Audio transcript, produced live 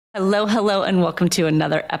Hello, hello, and welcome to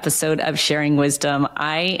another episode of Sharing Wisdom.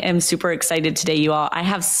 I am super excited today, you all. I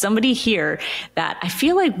have somebody here that I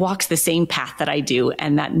feel like walks the same path that I do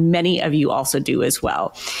and that many of you also do as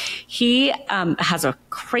well. He has a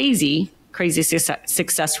crazy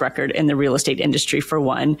success record in the real estate industry for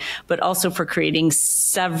one, but also for creating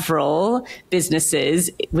several businesses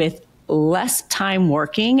with less time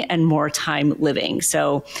working and more time living.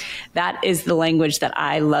 So that is the language that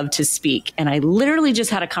I love to speak. And I literally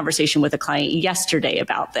just had a conversation with a client yesterday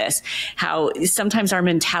about this, how sometimes our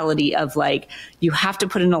mentality of like, you have to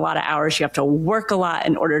put in a lot of hours, you have to work a lot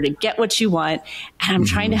in order to get what you want. And I'm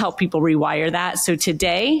trying to help people rewire that. So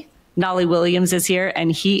today, Knolly Williams is here,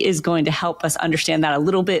 and he is going to help us understand that a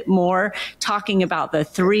little bit more, talking about the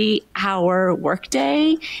 3-hour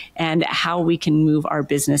workday and how we can move our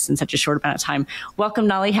business in such a short amount of time. Welcome,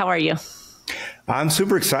 Knolly. How are you? I'm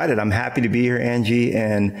super excited. I'm happy to be here, Angie,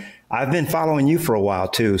 and I've been following you for a while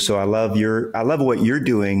too. So I love what you're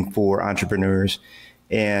doing for entrepreneurs,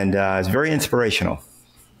 and it's very inspirational.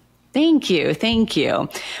 Thank you. Thank you.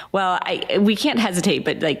 Well, we can't hesitate,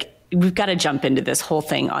 but we've got to jump into this whole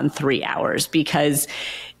thing on 3 hours, because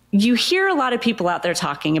you hear a lot of people out there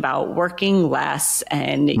talking about working less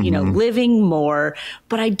and, living more,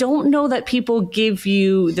 but I don't know that people give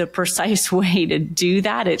you the precise way to do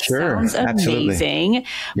that. It sounds amazing,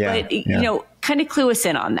 but kind of clue us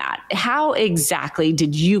in on that. How exactly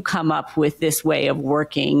did you come up with this way of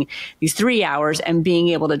working these 3 hours and being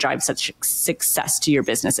able to drive such success to your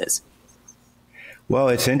businesses? Well,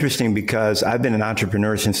 it's interesting because I've been an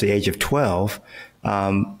entrepreneur since the age of 12.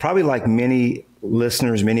 Probably like many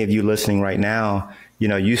listeners, many of you listening right now,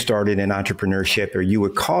 you started in entrepreneurship, or you were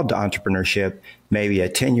called to entrepreneurship maybe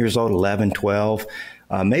at 10 years old, 11, 12,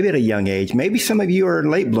 maybe at a young age. Maybe some of you are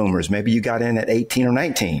late bloomers. Maybe you got in at 18 or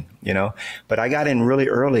 19, but I got in really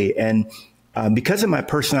early. And because of my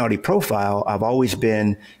personality profile, I've always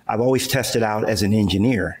tested out as an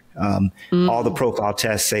engineer. All the profile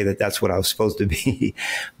tests say that that's what I was supposed to be,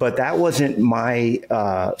 but that wasn't my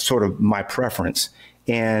my preference.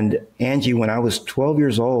 And Angie, when I was 12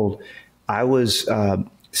 years old, I was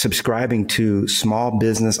subscribing to Small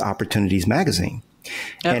Business Opportunities magazine.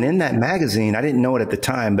 Yep. And in that magazine, I didn't know it at the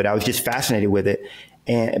time, but I was just fascinated with it.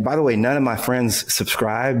 And by the way, none of my friends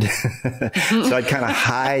subscribed. So I'd kind of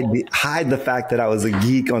hide the fact that I was a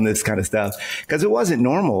geek on this kind of stuff, because it wasn't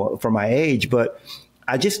normal for my age, but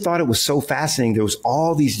I just thought it was so fascinating. There was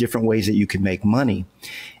all these different ways that you could make money.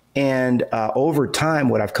 And over time,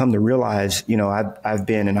 what I've come to realize, I've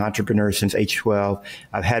been an entrepreneur since age 12.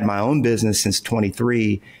 I've had my own business since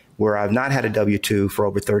 23, where I've not had a W-2 for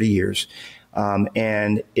over 30 years.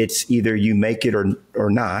 And it's either you make it or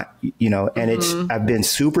not, and I've been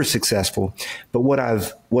super successful. But what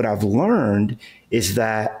I've learned is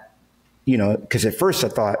that, because at first I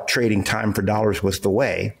thought trading time for dollars was the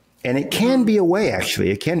way, and it can be a way,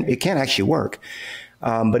 actually. It can actually work.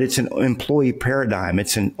 But it's an employee paradigm.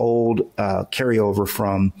 It's an old carryover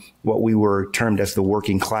from what we were termed as the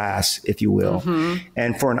working class, if you will.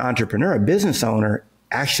 And for an entrepreneur, a business owner,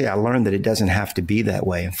 actually, I learned that it doesn't have to be that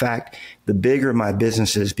way. In fact, the bigger my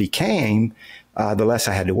businesses became, the less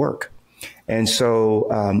I had to work. And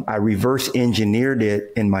so I reverse engineered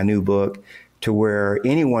it in my new book to where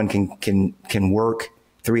anyone can work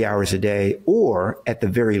 3 hours a day, or at the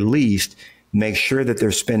very least, make sure that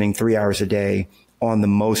they're spending 3 hours a day on the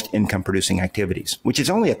most income producing activities, which is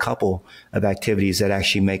only a couple of activities that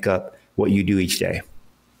actually make up what you do each day.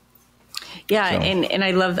 Yeah. So. And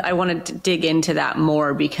I want to dig into that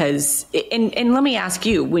more, because, and let me ask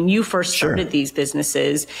you, when you first started these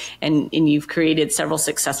businesses and you've created several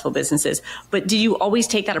successful businesses, but do you always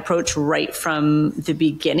take that approach right from the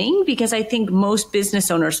beginning? Because I think most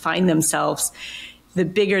business owners find themselves, the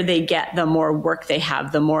bigger they get, the more work they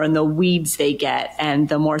have, the more in the weeds they get, and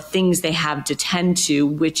the more things they have to tend to,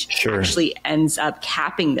 which actually ends up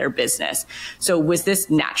capping their business. So was this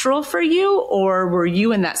natural for you, or were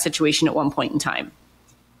you in that situation at one point in time?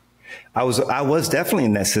 I was definitely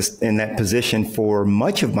in that position for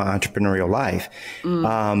much of my entrepreneurial life.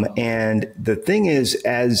 And the thing is,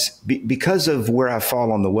 because of where I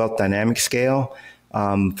fall on the wealth dynamic scale,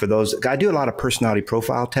 for those, I do a lot of personality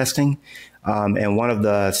profile testing. And one of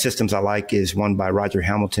the systems I like is one by Roger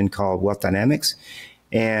Hamilton called Wealth Dynamics.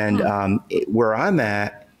 And where I'm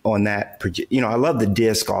at on that, I love the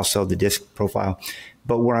DISC also, the DISC profile.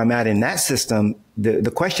 But where I'm at in that system, the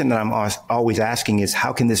question that I'm always asking is,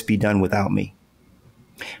 how can this be done without me?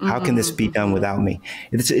 How can this be done without me?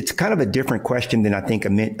 It's kind of a different question than I think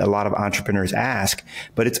a lot of entrepreneurs ask,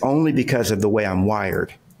 but it's only because of the way I'm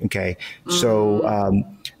wired. Okay. So,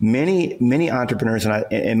 many entrepreneurs,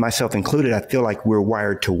 and myself included, I feel like we're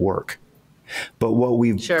wired to work. But what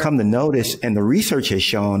we've come to notice, and the research has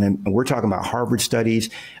shown, and we're talking about Harvard studies.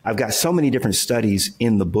 I've got so many different studies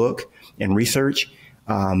in the book and research,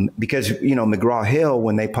 because, McGraw-Hill,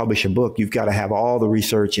 when they publish a book, you've got to have all the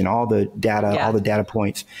research and all the data, all the data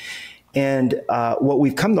points. And what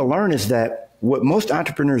we've come to learn is that what most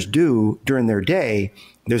entrepreneurs do during their day,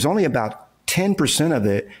 there's only about 10% of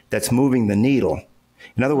it that's moving the needle.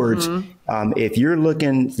 In other words, if you're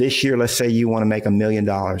looking this year, let's say you want to make $1 million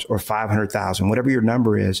or 500,000, whatever your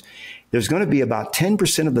number is, there's going to be about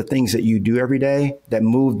 10% of the things that you do every day that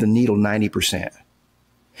move the needle 90%.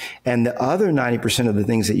 And the other 90% of the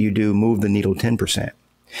things that you do move the needle 10%.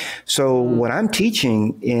 So what I'm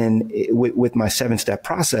teaching with my 7-step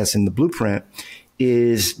process in the blueprint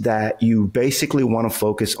is that you basically want to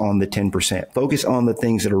focus on the 10%, focus on the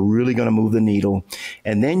things that are really going to move the needle.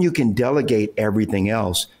 And then you can delegate everything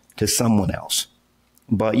else to someone else.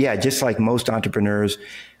 But yeah, just like most entrepreneurs,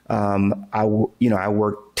 I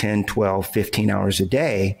work 10, 12, 15 hours a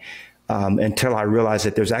day, until I realized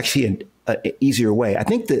that there's actually an easier way. I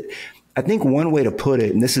think one way to put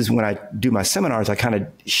it, and this is when I do my seminars, I kind of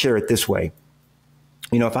share it this way.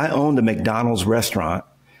 If I owned a McDonald's restaurant,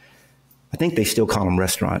 I think they still call them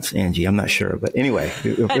restaurants, Angie. I'm not sure. But anyway,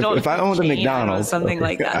 if I owned a McDonald's, something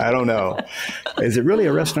like that. I don't know. Is it really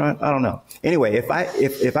a restaurant? I don't know. Anyway, if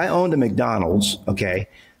I owned a McDonald's, okay,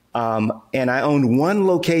 and I owned one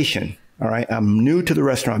location, all right, I'm new to the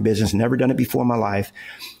restaurant business, never done it before in my life.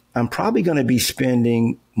 I'm probably going to be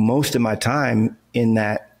spending most of my time in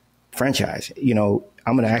that franchise.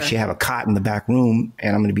 I'm going to actually have a cot in the back room,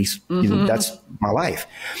 and I'm going to be, that's my life.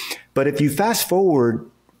 But if you fast forward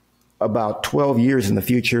about 12 years in the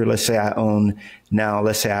future, let's say I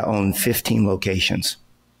own 15 locations.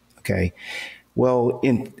 Okay. Well,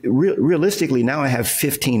 realistically, now I have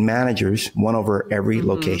 15 managers, one over every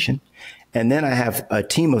location. And then I have a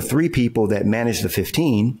team of 3 people that manage the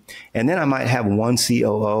 15. And then I might have one COO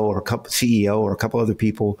or a couple CEO or a couple other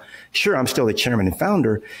people. Sure, I'm still the chairman and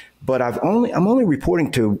founder, but I'm only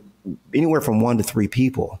reporting to anywhere from 1 to 3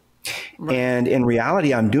 people. Right. And in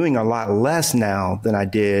reality, I'm doing a lot less now than I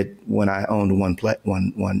did when I owned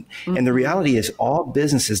one. And the reality is, all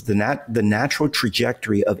businesses, the natural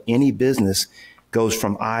trajectory of any business goes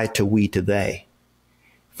from I to we to they.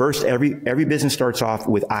 First, every business starts off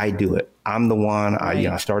with I do it. I'm the one. Right.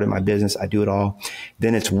 I started my business. I do it all.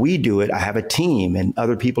 Then it's we do it. I have a team, and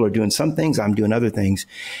other people are doing some things. I'm doing other things.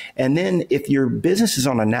 And then if your business is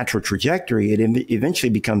on a natural trajectory, it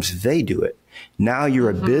eventually becomes they do it. Now you're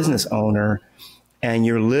a business owner, and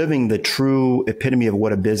you're living the true epitome of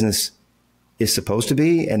what a business is supposed to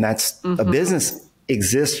be. And that's a business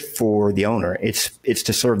exists for the owner. It's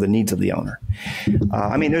to serve the needs of the owner.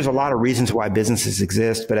 There's a lot of reasons why businesses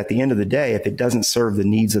exist, but at the end of the day, if it doesn't serve the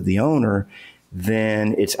needs of the owner,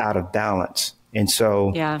 then it's out of balance. And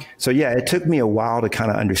so it took me a while to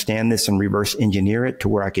kind of understand this and reverse engineer it to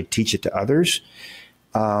where I could teach it to others.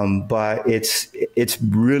 But it's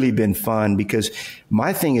really been fun, because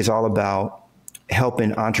my thing is all about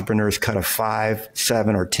helping entrepreneurs cut a 5,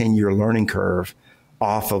 7, or 10-year learning curve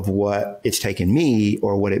off of what it's taken me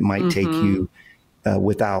or what it might take you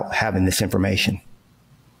without having this information.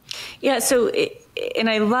 Yeah. And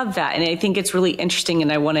I love that. And I think it's really interesting.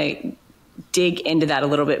 And I want to dig into that a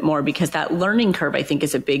little bit more, because that learning curve, I think,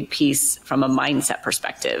 is a big piece from a mindset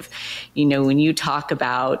perspective. When you talk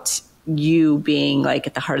about you being like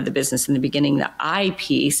at the heart of the business in the beginning, the I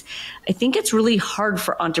piece, I think it's really hard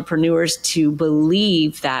for entrepreneurs to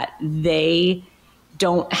believe that they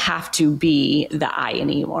don't have to be the I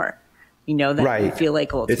anymore. That you feel like,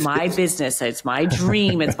 it's my business, it's my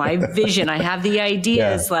dream, it's my vision. I have the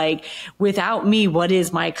ideas, like, without me, what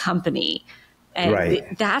is my company?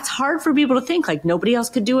 And that's hard for people to think, like, nobody else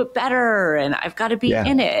could do it better, and I've got to be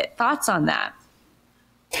in it. Thoughts on that?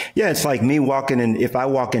 Yeah, it's like me walking in. If I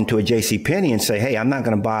walk into a JCPenney and say, hey, I'm not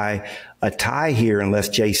going to buy a tie here unless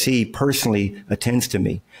JC personally attends to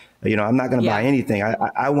me. I'm not going to buy anything.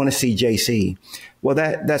 I want to see JC. Well,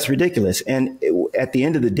 that's ridiculous. And at the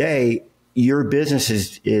end of the day, your business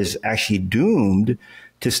is actually doomed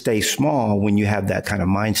to stay small when you have that kind of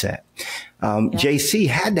mindset. JC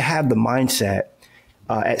had to have the mindset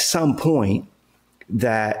at some point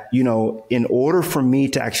that, in order for me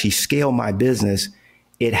to actually scale my business,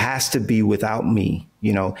 it has to be without me,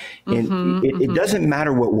 and it doesn't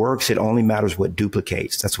matter what works. It only matters what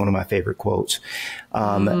duplicates. That's one of my favorite quotes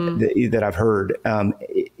that I've heard.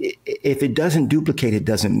 If it doesn't duplicate, it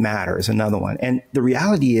doesn't matter is another one. And the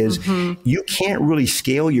reality is you can't really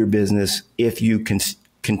scale your business if you can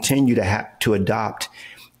continue to adopt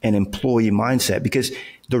an employee mindset, because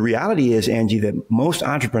the reality is, Angie, that most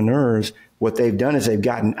entrepreneurs, what they've done is they've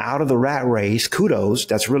gotten out of the rat race. Kudos.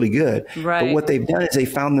 That's really good. Right. But what they've done is they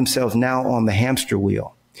found themselves now on the hamster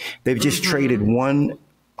wheel. They've just traded one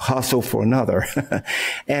hustle for another.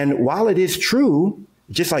 And while it is true,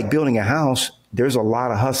 just like building a house, there's a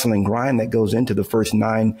lot of hustle and grind that goes into the first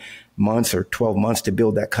 9 months or 12 months to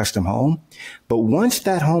build that custom home. But once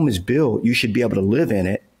that home is built, you should be able to live in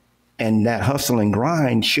it. And that hustle and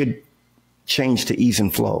grind should change to ease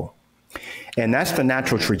and flow. And that's the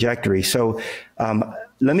natural trajectory. So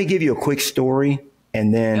let me give you a quick story,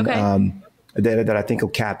 and then that I think will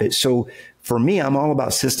cap it. So for me, I'm all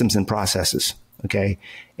about systems and processes. Okay.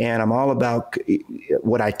 And I'm all about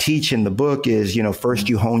what I teach in the book is, first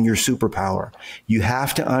you hone your superpower. You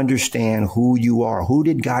have to understand who you are. Who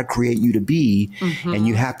did God create you to be? And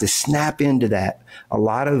you have to snap into that. A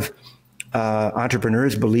lot of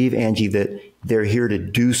entrepreneurs believe, Angie, that they're here to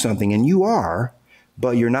do something, and you are,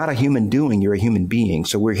 but you're not a human doing, you're a human being.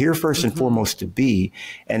 So we're here first and foremost to be,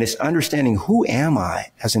 and it's understanding, who am I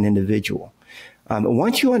as an individual?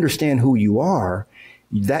 Once you understand who you are,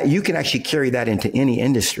 that you can actually carry that into any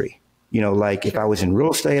industry. Like if I was in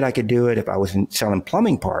real estate, I could do it. If I was selling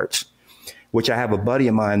plumbing parts, which I have a buddy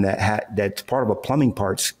of mine that's part of a plumbing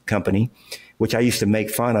parts company, which I used to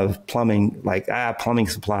make fun of plumbing, like plumbing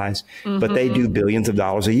supplies, but they do billions of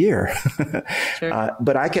dollars a year. Sure.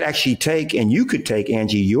 But I could actually take, and you could take,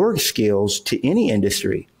 Angie, your skills to any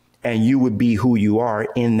industry, and you would be who you are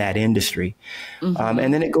in that industry.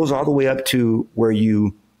 And then it goes all the way up to where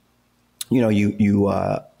you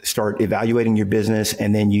start evaluating your business,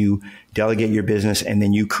 and then you delegate your business, and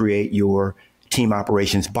then you create your team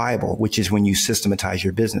operations Bible, which is when you systematize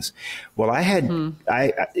your business. Well, I had,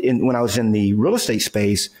 when I was in the real estate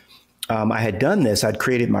space, I had done this. I'd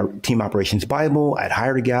created my team operations Bible. I'd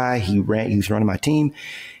hired a guy. He was running my team,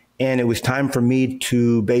 and it was time for me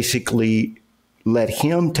to basically let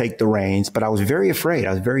him take the reins. But I was very afraid.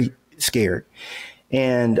 I was very scared.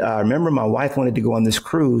 And I remember my wife wanted to go on this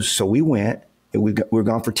cruise. So we went. We were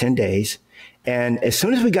gone for 10 days. And as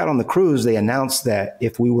soon as we got on the cruise, they announced that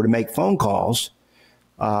if we were to make phone calls,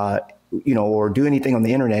 or do anything on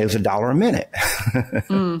the internet, it was $1 a minute.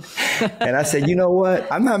 And I said, you know what?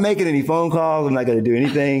 I'm not making any phone calls. I'm not going to do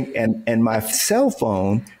anything. And my cell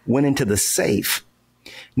phone went into the safe.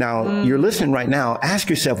 Now, you're listening right now. Ask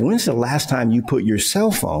yourself, when's the last time you put your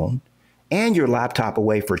cell phone and your laptop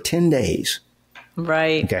away for 10 days?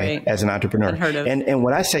 Right. Okay. Right. As an entrepreneur. Unheard of. And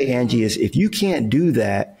what I say, Angie, is if you can't do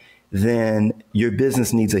that, then your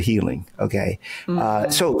business needs a healing. Okay.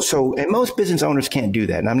 So and most business owners can't do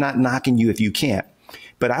that. And I'm not knocking you if you can't,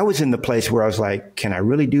 but I was in the place where I was like, can I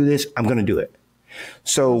really do this? I'm going to do it.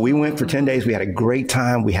 So we went for 10 days. We had a great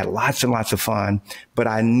time. We had lots and lots of fun, but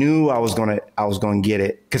I knew I was going to get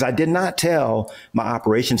it, because I did not tell my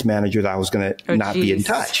operations manager that I was going to not be in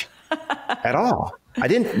touch at all. I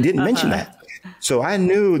didn't mention that. So I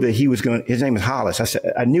knew that his name is Hollis.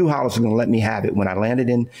 I knew Hollis was going to let me have it when I landed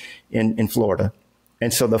in Florida.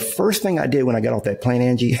 And so the first thing I did when I got off that plane,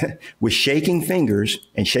 Angie, was shaking fingers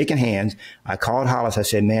and shaking hands. I called Hollis. I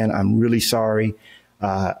said, man, I'm really sorry.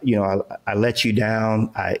 I let you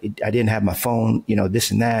down. I didn't have my phone,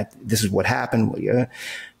 this and that. This is what happened.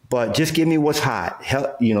 But just give me what's hot.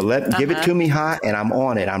 Give it to me hot, and I'm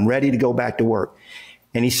on it. I'm ready to go back to work.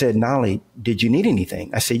 And he said, Knolly, did you need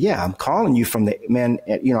anything? I said, yeah, I'm calling you from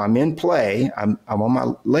I'm in play. I'm on my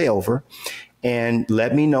layover, and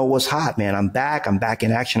let me know what's hot, man. I'm back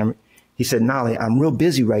in action. He said, Knolly, I'm real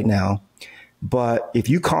busy right now, but if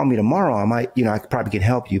you call me tomorrow, I might, I probably can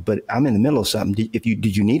help you, but I'm in the middle of something.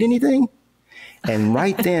 Did you need anything? And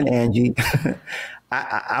right then, Angie,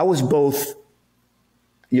 I was both,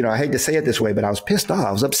 I hate to say it this way, but I was pissed off.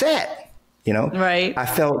 I was upset. Right. I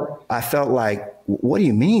felt like, what do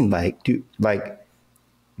you mean?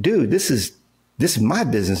 Dude, this is my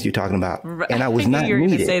business you're talking about. Right. And I was not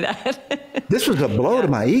needed. Say that. This was a blow to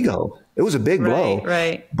my ego. It was a big blow.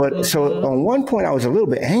 Right. But so on one point I was a little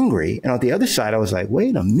bit angry, and on the other side I was like,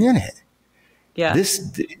 wait a minute. Yeah.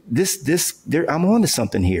 I'm onto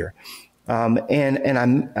something here. And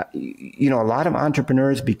I'm, a lot of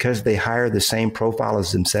entrepreneurs, because they hire the same profile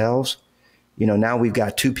as themselves, now we've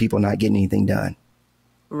got two people not getting anything done.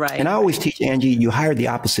 Right. And I always teach, Angie, you hire the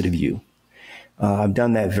opposite of you. I've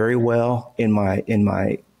done that very well in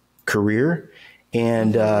my career,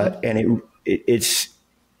 and it's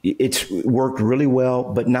worked really well.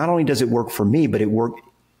 But not only does it work for me, but it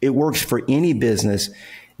works for any business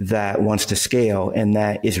that wants to scale and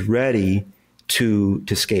that is ready to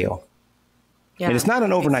scale. Yeah. And it's not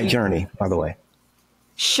an overnight journey, by the way.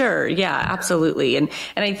 Sure. Yeah, absolutely. And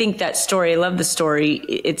I think that story, I love the story.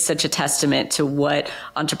 It's such a testament to what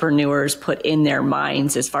entrepreneurs put in their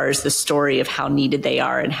minds as far as the story of how needed they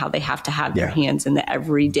are and how they have to have their hands in the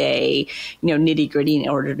everyday, nitty gritty in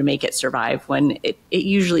order to make it survive, when it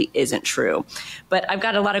usually isn't true. But I've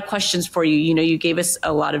got a lot of questions for you. You gave us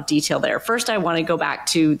a lot of detail there. First, I want to go back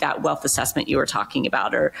to that wealth assessment you were talking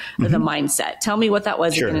about, or the mindset. Tell me what that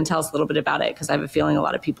was again, and tell us a little bit about it, because I have a feeling a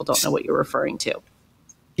lot of people don't know what you're referring to.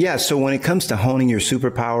 Yeah. So when it comes to honing your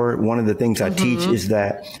superpower, one of the things I teach is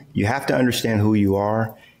that you have to understand who you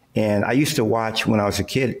are. And I used to watch when I was a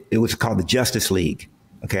kid, it was called the Justice League.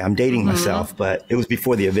 Okay. I'm dating myself, but it was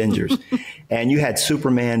before the Avengers. And you had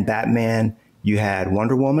Superman, Batman, you had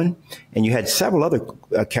Wonder Woman, and you had several other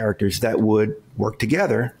characters that would work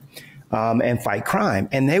together and fight crime.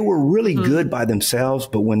 And they were really good by themselves,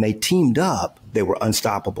 but when they teamed up, they were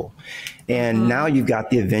unstoppable. And now you've got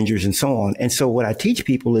the Avengers and so on. And so what I teach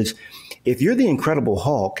people is, if you're the Incredible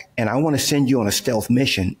Hulk and I want to send you on a stealth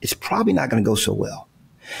mission, it's probably not going to go so well.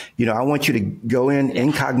 I want you to go in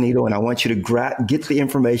incognito, and I want you to get the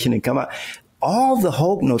information and come out. All the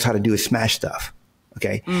Hulk knows how to do is smash stuff.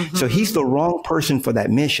 Okay. So he's the wrong person for that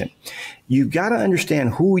mission. You've got to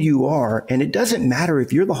understand who you are. And it doesn't matter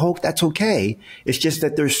if you're the Hulk, that's okay. It's just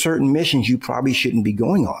that there's certain missions you probably shouldn't be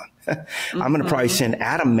going on. I'm going to probably send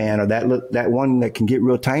Atom Man, or that one that can get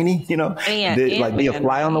real tiny, like be a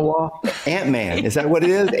fly on the wall. Ant-Man. Is that what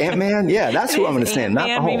it is? Ant-Man? Yeah, that's who I'm going to send. Not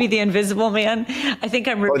the Hulk. Maybe the Invisible Man. I think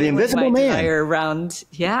I'm the Invisible Man around.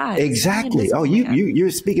 Yeah, exactly. Oh,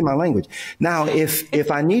 you're speaking my language. Now,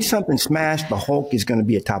 if I need something smashed, the Hulk is going to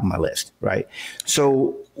be at top of my list, right?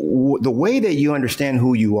 So the way that you understand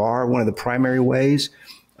who you are, one of the primary ways,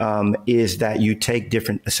 is that you take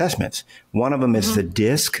different assessments. One of them is the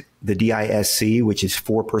DISC, the DISC, which is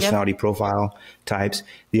 4 personality profile types.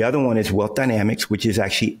 The other one is Wealth Dynamics, which is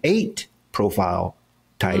actually 8 profile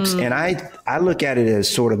types. And I look at it as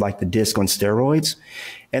sort of like the DISC on steroids.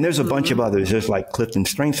 And there's a bunch of others. There's like Clifton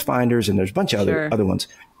Strengths Finders, and there's a bunch of other ones.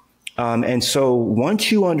 And so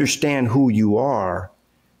once you understand who you are,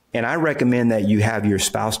 and I recommend that you have your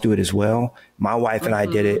spouse do it as well. My wife and I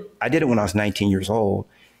did it. I did it when I was 19 years old.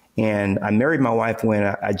 And I married my wife when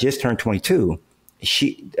I just turned 22.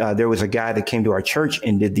 There was a guy that came to our church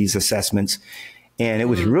and did these assessments. And it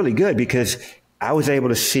was really good because I was able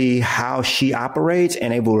to see how she operates,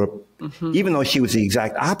 and able to, even though she was the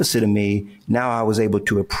exact opposite of me, now I was able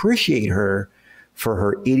to appreciate her for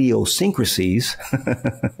her idiosyncrasies,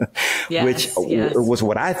 which was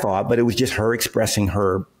what I thought, but it was just her expressing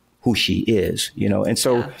who she is, And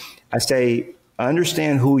so I say,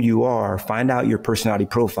 understand who you are, find out your personality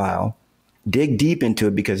profile, dig deep into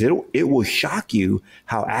it, because it will shock you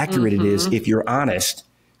how accurate it is if you're honest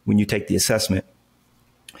when you take the assessment.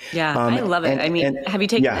 Yeah, I love it. Have you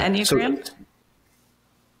taken the Enneagram? So,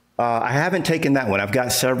 I haven't taken that one. I've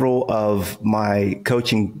got several of my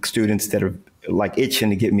coaching students that are like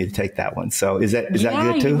itching to get me to take that one. So is that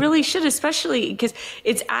good too? You really should, especially because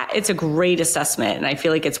it's a great assessment. And I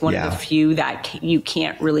feel like it's one of the few that you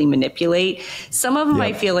can't really manipulate. Some of them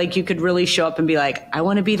I feel like you could really show up and be like, I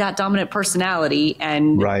want to be that dominant personality.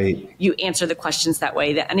 And you answer the questions that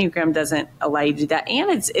way. The Enneagram doesn't allow you to do that.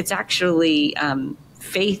 And it's actually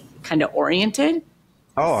faith kind of oriented.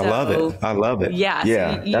 Oh, I love it. Yeah.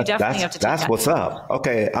 Yeah. So you definitely have to take that's what's up.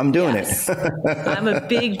 Okay. I'm doing it. I'm a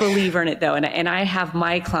big believer in it though. And I have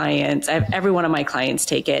my clients, I have every one of my clients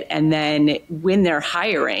take it. And then when they're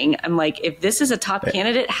hiring, I'm like, if this is a top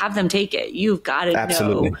candidate, have them take it. You've got to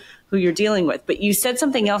know who you're dealing with. But you said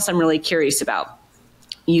something else I'm really curious about.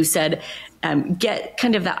 You said, get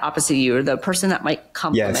kind of that opposite of you, or the person that might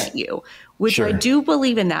compliment you, which I do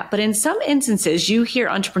believe in that. But in some instances, you hear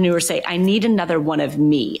entrepreneurs say, I need another one of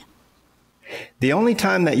me. The only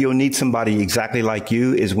time that you'll need somebody exactly like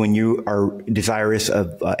you is when you are desirous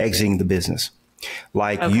of exiting the business.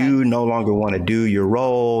 Like you no longer want to do your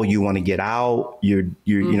role, you want to get out, you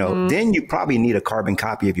know, then you probably need a carbon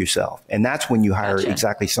copy of yourself. And that's when you hire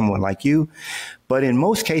exactly someone like you. But in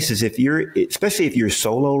most cases, especially if you're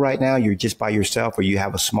solo right now, you're just by yourself, or you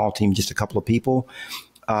have a small team, just a couple of people,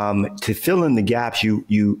 to fill in the gaps,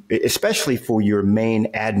 you especially for your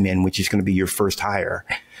main admin, which is going to be your first hire,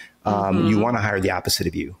 you want to hire the opposite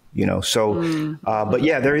of you, you know. So, but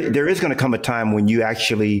yeah, there is going to come a time when you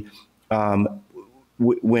actually,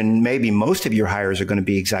 when maybe most of your hires are going to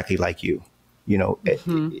be exactly like you, you know.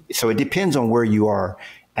 So it depends on where you are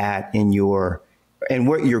at and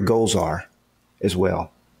what your goals are as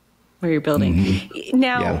well. where you're building.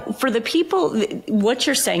 Now, Yeah. for the people, what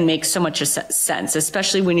you're saying makes so much sense,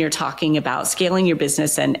 especially when you're talking about scaling your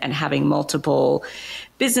business and having multiple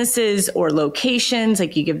businesses or locations.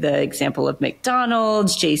 Like you give the example of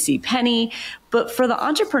McDonald's, JCPenney. But for the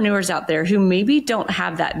entrepreneurs out there who maybe don't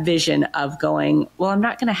have that vision of going, well, I'm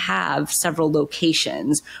not going to have several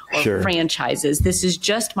locations or Sure. franchises. This is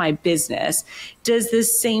just my business. Does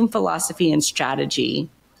this same philosophy and strategy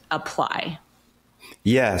apply?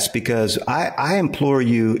 Yes, because I implore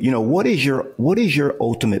you, what is your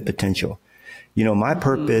ultimate potential? My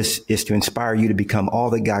purpose is to inspire you to become all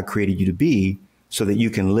that God created you to be so that you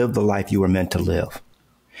can live the life you were meant to live.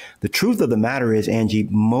 The truth of the matter is, Angie,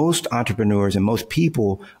 most entrepreneurs and most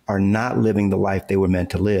people are not living the life they were meant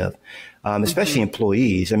to live, especially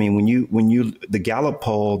employees. I mean, the Gallup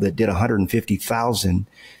poll that did 150,000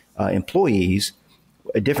 employees,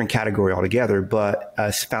 a different category altogether, but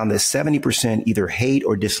found that 70% either hate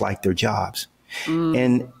or dislike their jobs.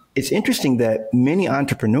 And it's interesting that many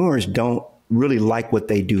entrepreneurs don't really like what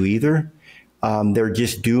they do either. They're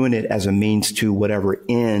just doing it as a means to whatever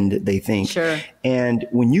end they think. Sure. And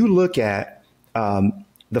when you look at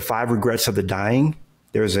the 5 Regrets of the Dying,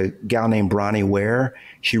 there's a gal named Bronnie Ware.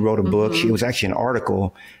 She wrote a book. She was actually an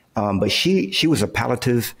article, but she was a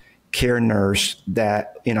palliative care nurse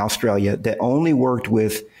that in Australia that only worked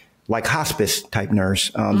with like hospice type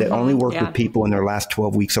nurse that only worked with people in their last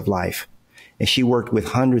 12 weeks of life. And she worked with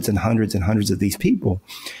hundreds and hundreds and hundreds of these people.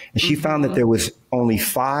 And she found that there was only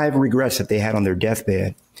 5 regrets that they had on their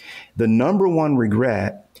deathbed. The number one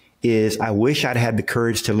regret is, I wish I'd had the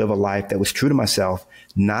courage to live a life that was true to myself,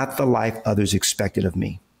 not the life others expected of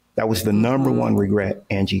me. That was the number one regret,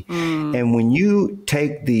 Angie. And when you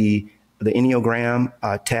take the Enneagram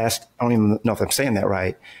test, I don't even know if I'm saying that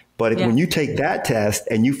right, but when you take that test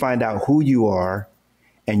and you find out who you are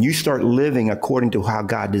and you start living according to how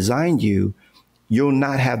God designed you, you'll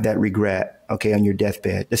not have that regret, on your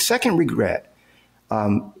deathbed. The second regret,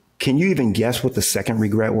 can you even guess what the second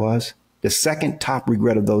regret was? The second top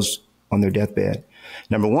regret of those on their deathbed.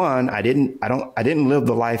 Number one, I didn't live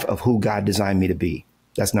the life of who God designed me to be.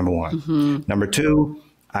 That's number one. Number two,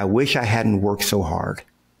 I wish I hadn't worked so hard.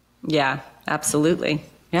 Yeah, absolutely.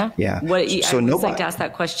 Yeah. Yeah. I always like to ask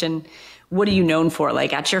that question. What are you known for?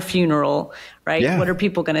 Like at your funeral, right? Yeah. What are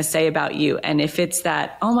people going to say about you? And if it's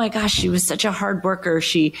that, oh my gosh, she was such a hard worker.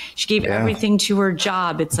 She gave everything to her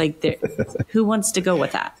job. It's like, who wants to go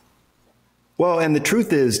with that? Well, and the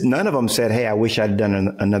truth is, none of them said, hey, I wish I'd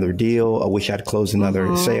done another deal. I wish I'd closed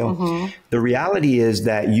another sale. The reality is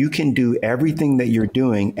that you can do everything that you're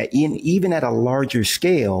doing, even at a larger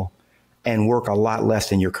scale, and work a lot less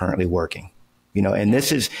than you're currently working. And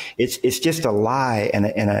this is, it's just a lie.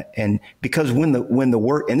 And because when the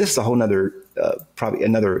work, and this is a whole nother, probably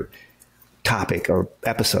another topic or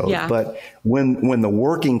episode, but when the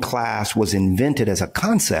working class was invented as a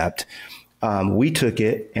concept, we took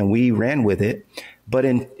it and we ran with it. But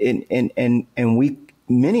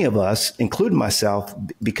many of us, including myself,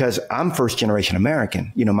 because I'm first generation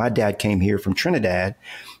American, my dad came here from Trinidad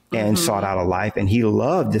and sought out a life, and he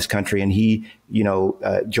loved this country, and he,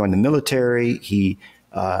 joined the military.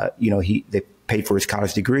 They paid for his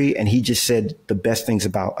college degree, and he just said the best things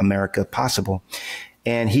about America possible.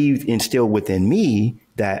 And he instilled within me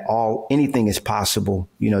that anything is possible,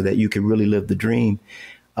 that you can really live the dream.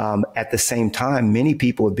 At the same time, many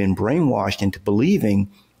people have been brainwashed into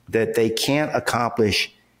believing that they can't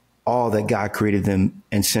accomplish all that God created them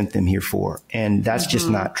and sent them here for. And that's just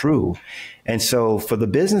not true. And so for the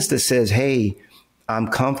business that says, hey, I'm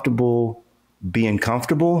comfortable being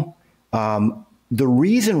comfortable, the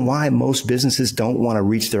reason why most businesses don't want to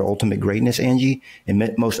reach their ultimate greatness, Angie,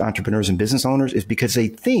 and most entrepreneurs and business owners, is because they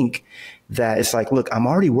think that it's like, look, I'm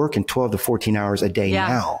already working 12 to 14 hours a day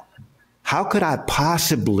now. How could I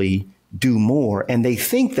possibly do more? And they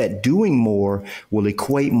think that doing more will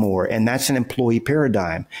equate more. And that's an employee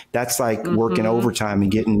paradigm. That's like working overtime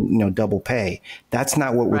and getting, double pay. That's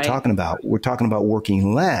not what we're talking about. We're talking about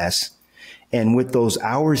working less. And with those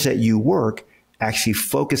hours that you work, actually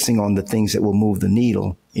focusing on the things that will move the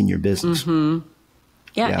needle in your business.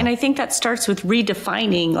 Yeah. And I think that starts with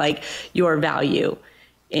redefining like your value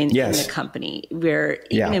in the company, where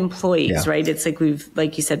even employees, right? It's like we've,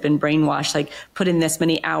 like you said, been brainwashed, like put in this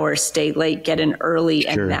many hours, stay late, get in early.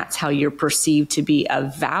 And that's how you're perceived to be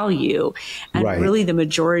of value. And really the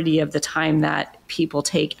majority of the time that people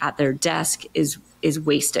take at their desk is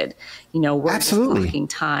wasted. We're just clocking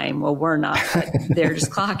time. Well, we're not, but they're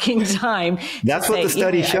just clocking time. That's what the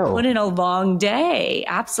studies show. I put in a long day.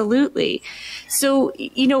 Absolutely. So,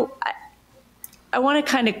 I want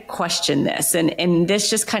to kind of question this, and this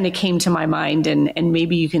just kind of came to my mind, and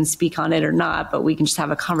maybe you can speak on it or not, but we can just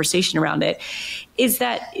have a conversation around it, is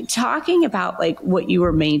that talking about like what you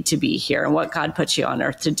were made to be here and what God put you on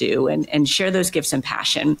earth to do and share those gifts and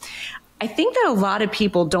passion. I think that a lot of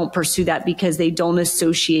people don't pursue that because they don't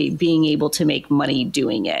associate being able to make money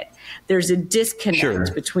doing it. There's a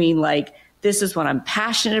disconnect between like, this is what I'm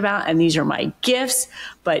passionate about and these are my gifts,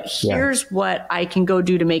 but here's what I can go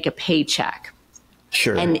do to make a paycheck.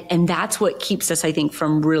 Sure. And that's what keeps us, I think,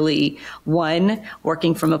 from really, one,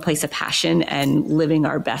 working from a place of passion and living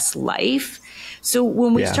our best life. So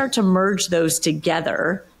when we start to merge those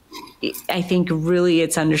together, I think really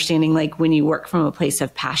it's understanding like when you work from a place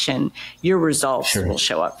of passion, your results will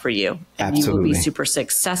show up for you and you will be super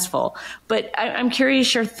successful. But I'm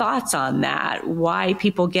curious your thoughts on that, why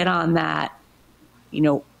people get on that,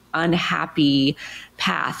 unhappy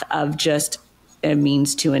path of just a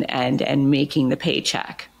means to an end and making the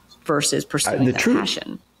paycheck versus pursuing the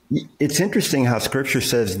passion. It's interesting how scripture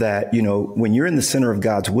says that, when you're in the center of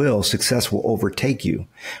God's will, success will overtake you.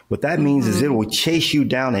 What that means is it will chase you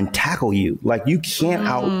down and tackle you. Like you can't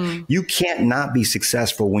not be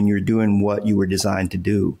successful when you're doing what you were designed to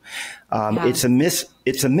do. It's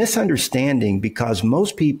a misunderstanding because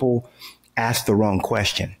most people ask the wrong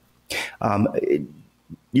question.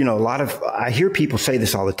 I hear people say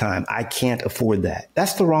this all the time. I can't afford that.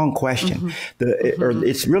 That's the wrong question. Or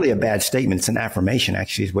it's really a bad statement. It's an affirmation,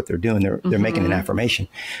 actually, is what they're doing. They're making an affirmation.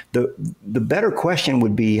 The better question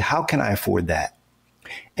would be, how can I afford that?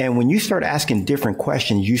 And when you start asking different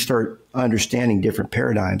questions, you start understanding different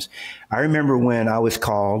paradigms. I remember when I was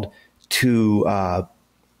called to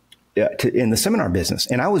in the seminar business,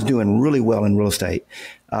 and I was doing really well in real estate.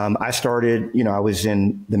 I started, I was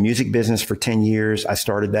in the music business for 10 years. I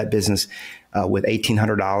started that business with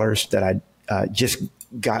 $1,800 that I'd just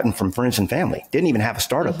gotten from friends and family. Didn't even have a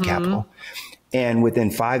startup capital. And within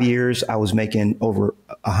 5 years, I was making over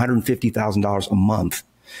 $150,000 a month.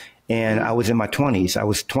 And I was in my 20s. I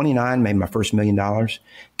was 29, made my first $1 million,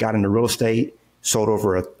 got into real estate, sold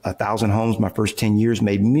over 1,000 homes my first 10 years,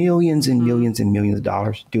 made millions and millions and millions of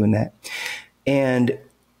dollars doing that. And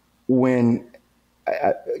when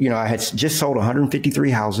I had just sold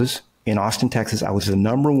 153 houses in Austin, Texas. I was the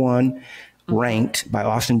 #1 ranked by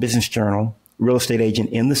Austin Business Journal real estate agent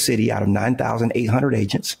in the city out of 9,800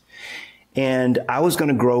 agents. And I was going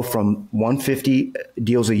to grow from 150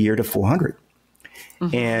 deals a year to 400.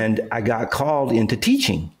 And I got called into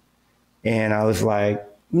teaching. And I was like,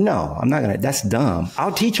 no, I'm not going to. That's dumb.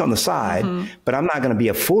 I'll teach on the side, but I'm not going to be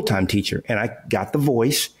a full-time teacher. And I got the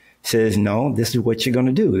voice. Says, no, this is what you're going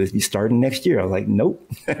to do. You're starting next year. I was like, nope,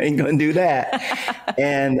 I ain't going to do that.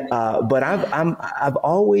 And, but I've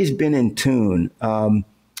always been in tune, and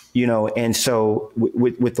so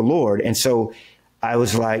with the Lord. And so I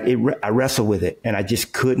was like, I wrestled with it and I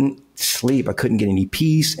just couldn't sleep. I couldn't get any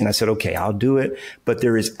peace. And I said, okay, I'll do it. But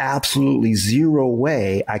there is absolutely zero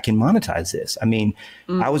way I can monetize this. I mean,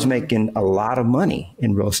 I was making a lot of money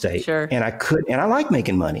in real estate and I like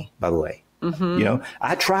making money, by the way.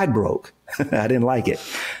 I tried broke. I didn't like it.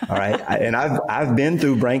 All right. And I've been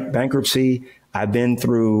through bankruptcy. I've been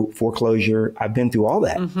through foreclosure. I've been through all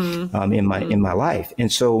that, in my life.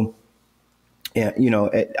 And so,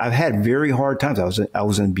 I've had very hard times. I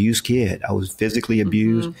was an abused kid. I was physically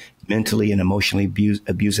abused, mentally and emotionally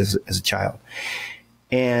abused as a child.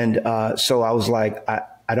 And, so I was like,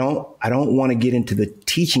 I don't want to get into the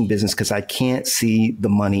teaching business because I can't see the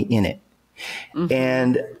money in it.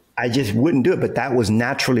 And I just wouldn't do it. But that was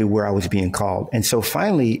naturally where I was being called. And so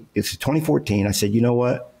finally, it's 2014. I said, you know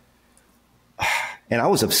what? And I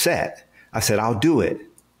was upset. I said, I'll do it.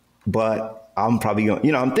 But I'm probably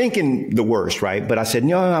going, I'm thinking the worst, right? But I said,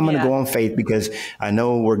 no, I'm going to go on faith because I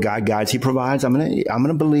know where God guides, he provides. I'm going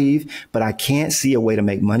to believe, but I can't see a way to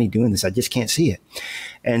make money doing this. I just can't see it.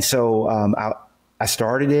 And so, I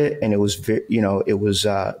started it and it was, it was,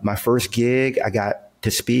 my first gig. I got to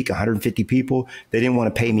speak 150 people. They didn't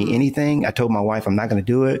want to pay me anything. I told my wife, I'm not going to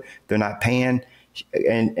do it. They're not paying.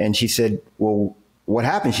 And she said, well, what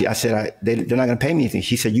happened? I said, they're not going to pay me anything.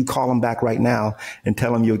 She said, you call them back right now and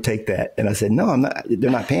tell them you'll take that. And I said, no, I'm not. They're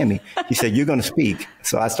not paying me. She said, you're going to speak.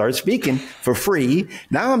 So I started speaking for free.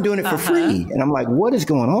 Now I'm doing it for free. And I'm like, what is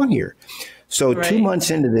going on here? So 2 months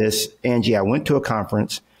into this, Angie, I went to a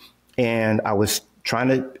conference and I was trying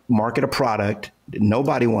to market a product.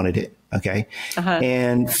 Nobody wanted it. Okay.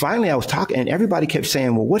 And finally I was talking and everybody kept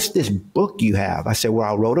saying, well, what's this book you have? I said,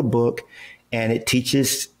 well, I wrote a book and it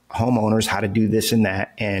teaches homeowners how to do this and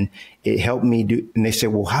that. And it helped me do. And they said,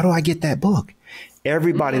 well, how do I get that book?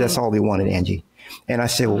 Everybody, that's all they wanted, Angie. And I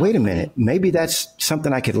said, well, wait a minute, maybe that's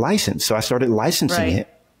something I could license. So I started licensing it.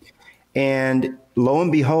 And lo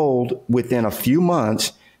and behold, within a few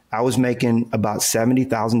months, I was making about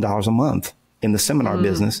 $70,000 a month in the seminar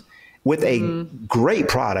business with a great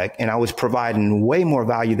product. And I was providing way more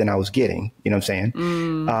value than I was getting, you know what I'm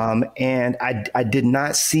saying? And I did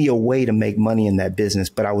not see a way to make money in that business,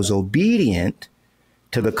 but I was obedient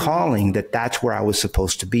to the calling that that's where I was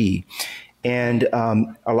supposed to be. And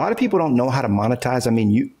a lot of people don't know how to monetize. I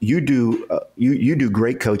mean, you do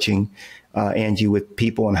great coaching, Angie, with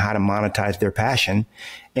people on how to monetize their passion.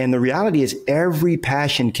 And the reality is every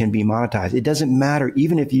passion can be monetized. It doesn't matter,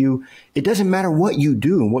 it doesn't matter what you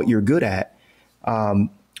do and what you're good at.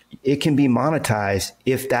 It can be monetized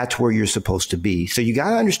if that's where you're supposed to be. So you got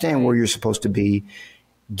to understand where you're supposed to be,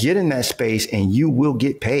 get in that space, and you will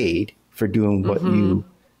get paid for doing what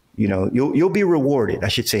you'll be rewarded. I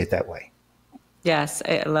should say it that way. Yes,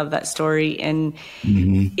 I love that story. And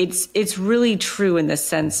it's really true in the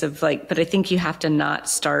sense of but I think you have to not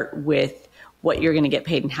start with what you're going to get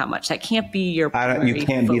paid and how much. That can't be your primary you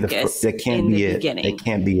can't focus be that can't be it. beginning. It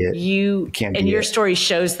can't be it. Your story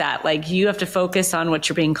shows that you have to focus on what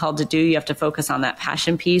you're being called to do. You have to focus on that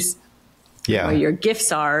passion piece. Where your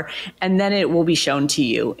gifts are, and then it will be shown to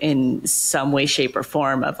you in some way, shape, or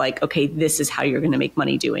form of okay, this is how you're going to make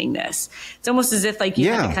money doing this. It's almost as if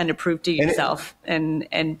you had to kind of prove to yourself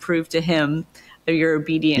and prove to him your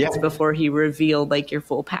obedience before he revealed your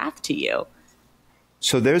full path to you.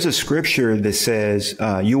 So there's a scripture that says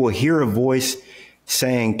you will hear a voice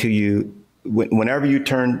saying to you, whenever you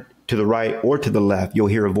turn to the right or to the left, you'll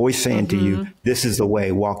hear a voice saying to you, this is the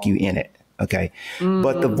way, walk you in it. Okay.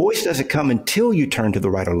 But the voice doesn't come until you turn to the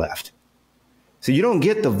right or left. So you don't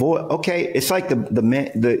get the voice. Okay. It's like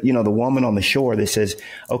the woman on the shore that says,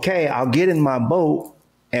 okay, I'll get in my boat.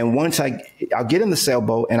 And once I'll get in the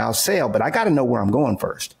sailboat and I'll sail, but I got to know where I'm going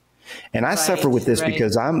first. And I suffer with this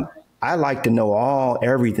because I like to know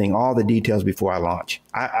everything, all the details before I launch.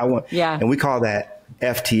 And we call that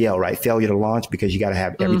FTL, right? Failure to launch, because you got to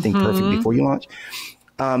have everything perfect before you launch.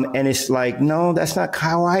 And it's no, that's not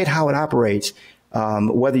quite how it operates.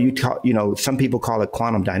 Whether some people call it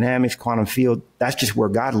quantum dynamics, quantum field, that's just where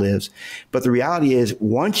God lives. But the reality is,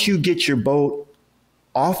 once you get your boat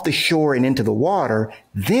off the shore and into the water,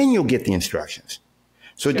 then you'll get the instructions.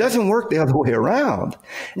 So it doesn't work the other way around.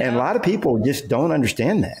 No. And a lot of people just don't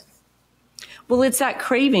understand that. Well, it's that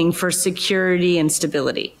craving for security and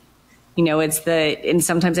stability. And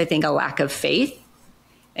sometimes I think a lack of faith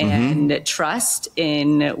and trust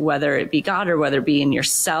in whether it be God or whether it be in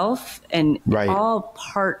yourself, and all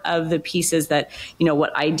part of the pieces that,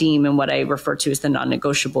 what I deem and what I refer to as the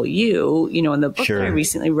non-negotiable in the book that I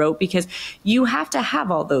recently wrote, because you have to have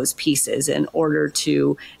all those pieces in order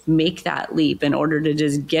to make that leap, in order to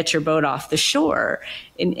just get your boat off the shore.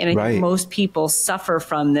 And I think most people suffer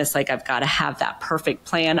from this, I've got to have that perfect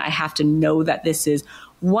plan. I have to know that this is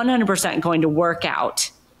 100% going to work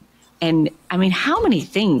out. And I mean, how many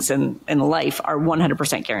things in life are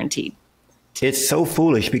 100% guaranteed? It's so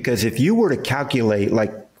foolish, because if you were to calculate,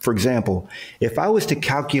 for example, if I was to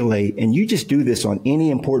calculate, and you just do this on any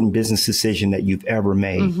important business decision that you've ever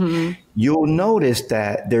made, you'll notice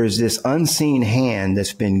that there's this unseen hand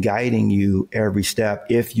that's been guiding you every step,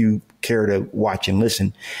 if you care to watch and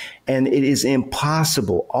listen. And it is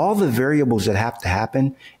impossible. All the variables that have to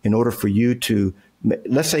happen in order for you to,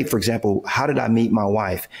 let's say, for example, how did I meet my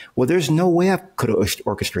wife? Well, there's no way I could have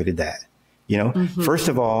orchestrated that. First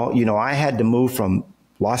of all, I had to move from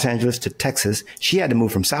Los Angeles to Texas. She had to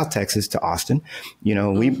move from South Texas to Austin.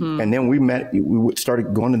 And then we met, we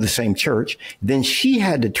started going to the same church. Then she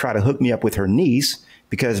had to try to hook me up with her niece,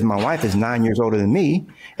 because my wife is 9 years older than me,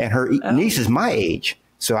 and her niece is my age.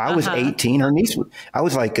 So I was 18. Her niece, I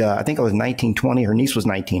was I think I was 19, 20. Her niece was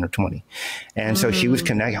 19 or 20. And so she was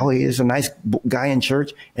connected. Oh, he's a nice guy in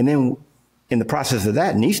church. And then in the process of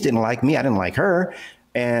that, niece didn't like me. I didn't like her.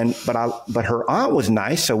 But her aunt was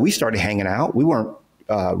nice. So we started hanging out. We weren't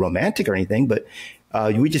romantic or anything, but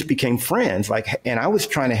we just became friends. And I was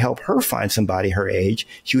trying to help her find somebody her age.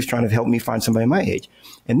 She was trying to help me find somebody my age.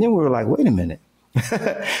 And then we were like, wait a minute.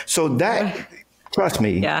 So that, trust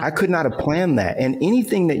me, I could not have planned that. And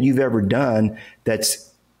anything that you've ever done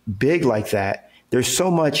that's big like that, there's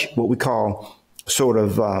so much what we call sort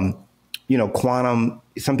of, quantum,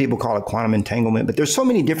 some people call it quantum entanglement, but there's so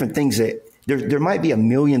many different things that there might be a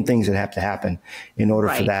million things that have to happen in order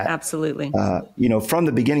for that. Absolutely. From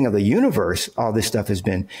the beginning of the universe, all this stuff has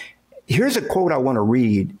been. Here's a quote I want to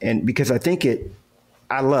read, and because I think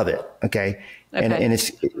I love it. Okay.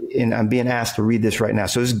 And I'm being asked to read this right now.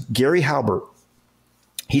 So it's Gary Halbert.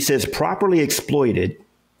 He says, properly exploited,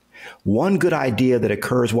 One good idea that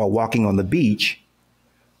occurs while walking on the beach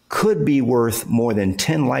could be worth more than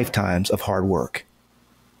 10 lifetimes of hard work.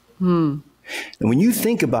 And when you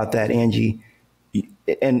think about that, Angie,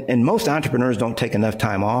 and most entrepreneurs don't take enough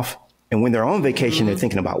time off. And when they're on vacation, they're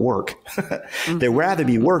thinking about work. They'd rather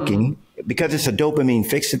be working because it's a dopamine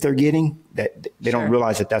fix that they're getting, that they don't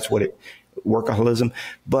realize that that's what workaholism.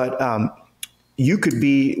 But you could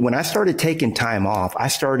be, when I started taking time off, I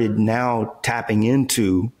started now tapping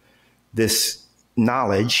into this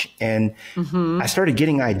knowledge, and I started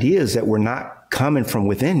getting ideas that were not coming from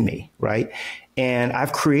within me, right? And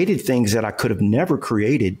I've created things that I could have never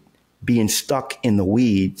created being stuck in the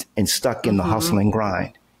weeds and stuck in the hustle and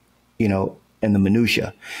grind, you know, and the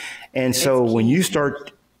minutia. And so when you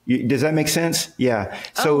start, does that make sense? Yeah.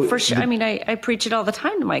 So for sure. I mean, I preach it all the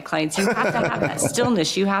time to my clients. You have to have that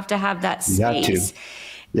stillness. You have to have that space.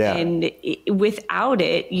 Yeah. And without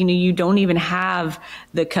it, you know, you don't even have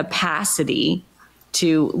the capacity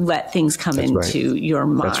to let things come into your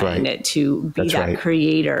mind, to be that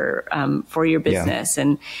creator for your business.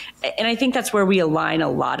 And I think that's where we align a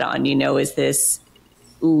lot on, you know, is this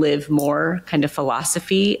live more kind of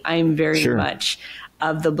philosophy. I'm very much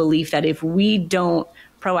of the belief that if we don't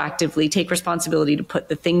proactively take responsibility to put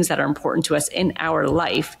the things that are important to us in our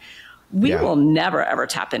life, we will never, ever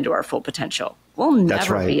tap into our full potential. We'll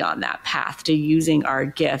never be on that path to using our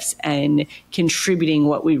gifts and contributing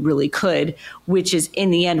what we really could, which is in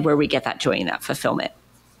the end where we get that joy and that fulfillment.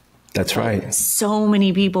 That's right. So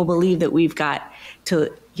many people believe that we've got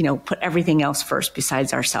to, you know, put everything else first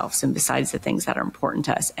besides ourselves and besides the things that are important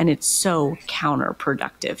to us. And it's so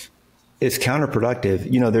counterproductive. It's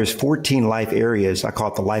counterproductive. You know, there's 14 life areas. I call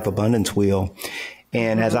it the life abundance wheel.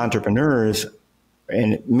 And as entrepreneurs,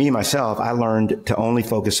 and me, myself, I learned to only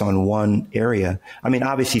focus on one area. I mean,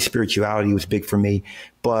 obviously spirituality was big for me,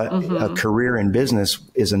 but a career in business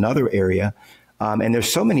is another area. And there's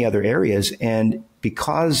so many other areas. And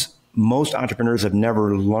because most entrepreneurs have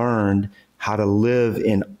never learned how to live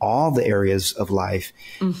in all the areas of life,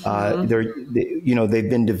 you know, they've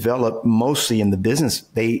been developed mostly in the business.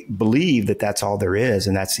 They believe that that's all there is.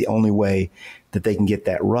 And that's the only way that they can get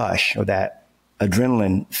that rush or that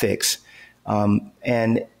adrenaline fix.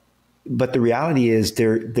 But the reality is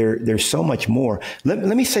there's so much more. Let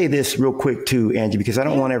me say this real quick too, Angie, because I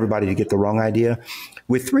don't want everybody to get the wrong idea.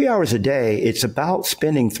 With 3 hours a day, it's about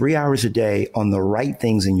spending 3 hours a day on the right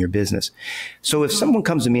things in your business. So if someone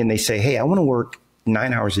comes to me and they say, hey, I want to work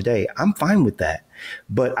 9 hours a day, I'm fine with that.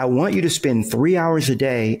 But I want you to spend 3 hours a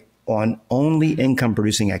day on only income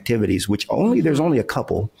producing activities, which there's only a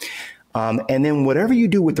couple. And then whatever you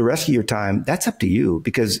do with the rest of your time, that's up to you,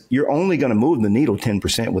 because you're only going to move the needle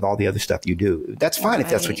 10% with all the other stuff you do. That's fine if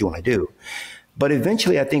that's what you want to do. But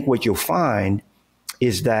eventually, I think what you'll find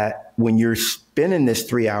is that when you're spending this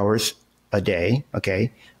 3 hours a day,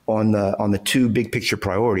 okay, on the two big picture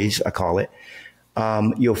priorities, I call it,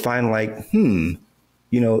 you'll find like, you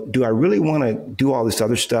know, do I really want to do all this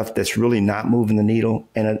other stuff that's really not moving the needle?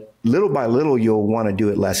 And little by little, you'll want to do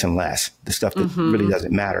it less and less, the stuff that really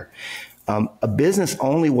doesn't matter. A business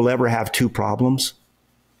only will ever have two problems,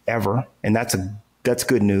 ever. And that's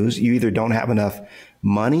good news. You either don't have enough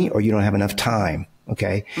money or you don't have enough time.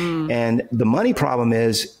 Okay. And the money problem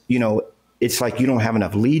is, you know, it's like you don't have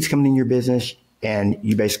enough leads coming in your business, and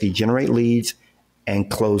you basically generate leads and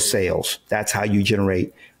close sales. That's how you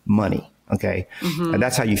generate money. Okay. And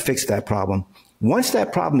that's how you fix that problem. Once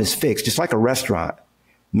that problem is fixed, just like a restaurant,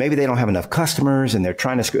 maybe they don't have enough customers and they're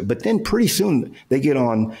trying to, but then pretty soon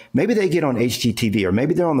maybe they get on HGTV, or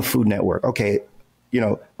maybe they're on the Food Network. Okay. You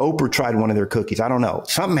know, Oprah tried one of their cookies. I don't know.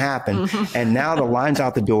 Something happened. And now the line's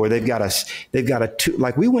out the door. They've got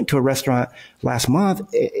like we went to a restaurant last month.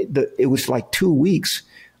 It was like 2 weeks,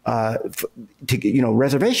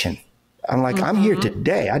 reservation. I'm like, I'm here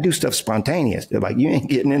today. I do stuff spontaneous. They're like, you ain't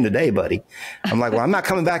getting in today, buddy. I'm like, well, I'm not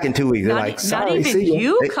coming back in 2 weeks. They're like, sorry. Not even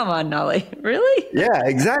you? Come on, Knolly. Really? Yeah,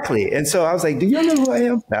 exactly. And so I was like, do you know who I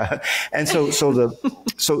am? And so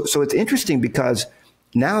it's interesting because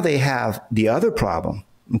now they have the other problem.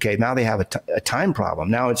 Okay. Now they have a time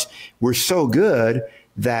problem. Now we're so good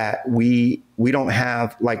that we don't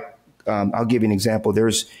have, like, I'll give you an example.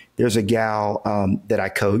 There's a gal, that I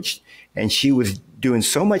coached, and she was doing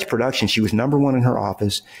so much production. She was number one in her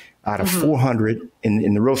office out of 400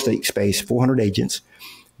 in the real estate space, 400 agents,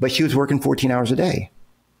 but she was working 14 hours a day.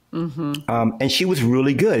 And she was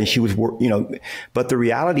really good. And she was, but the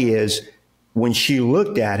reality is, when she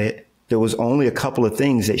looked at it, there was only a couple of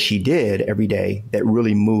things that she did every day that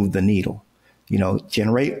really moved the needle. You know,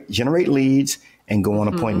 generate leads and go on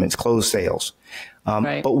appointments, close sales.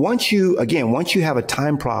 But once you have a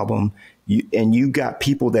time problem, and you got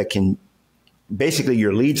people that can, basically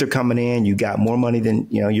your leads are coming in, you got more money than,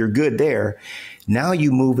 you're good there. Now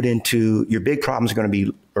you move it into your big problems are going to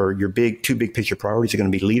be, or your two big picture priorities are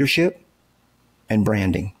going to be leadership and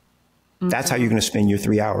branding. That's how you're going to spend your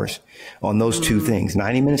 3 hours on those two things.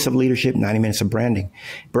 90 minutes of leadership, 90 minutes of branding.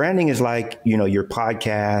 Branding is like, your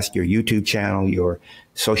podcast, your YouTube channel, your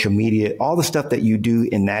social media, all the stuff that you do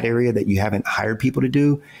in that area that you haven't hired people to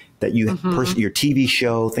do, that you, your TV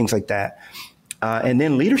show, things like that. And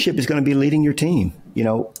then leadership is going to be leading your team.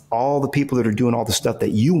 All the people that are doing all the stuff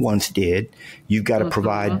that you once did, you've got to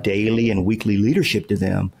provide daily and weekly leadership to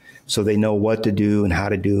them so they know what to do and how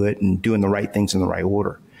to do it and doing the right things in the right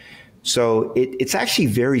order. So it's actually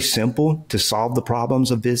very simple to solve the problems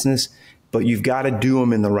of business, but you've got to do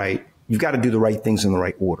them you've got to do the right things in the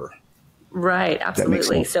right order. Right.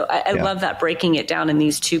 Absolutely. So I love that, breaking it down in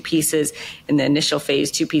these two pieces in the initial phase,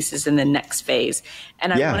 two pieces in the next phase.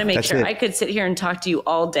 And I want to make sure I could sit here and talk to you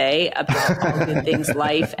all day about all good things,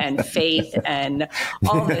 life and faith and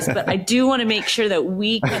all this, but I do want to make sure that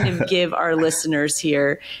we kind of give our listeners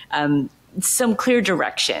here, some clear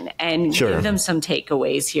direction and give them some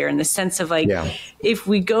takeaways here in the sense of if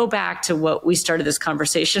we go back to what we started this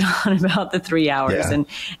conversation on about the 3 hours and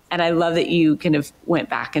I love that you kind of went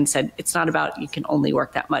back and said, it's not about, you can only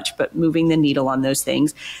work that much, but moving the needle on those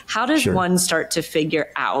things. How does one start to figure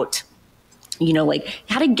out,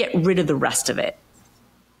 how to get rid of the rest of it?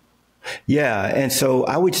 Yeah. And so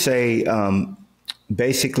I would say,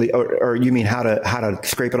 basically, or you mean how to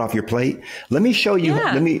scrape it off your plate? Let me show you,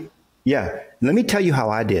 let me tell you how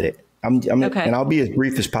I did it. And I'll be as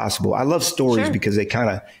brief as possible. I love stories because they kind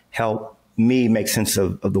of help me make sense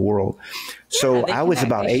of the world. So I was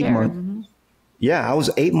about 8 months. I was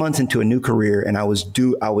 8 months into a new career, and I was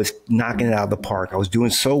knocking it out of the park. I was doing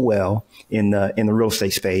so well in the real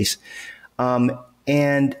estate space.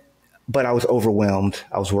 But I was overwhelmed.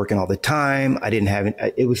 I was working all the time.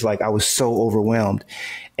 It was like I was so overwhelmed.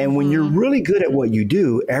 And when you're really good at what you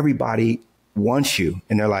do, everybody wants you,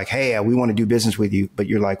 and they're like, hey, we want to do business with you. But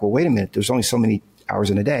you're like, well, wait a minute, there's only so many hours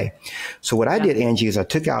in a day. So what I did, Angie, is I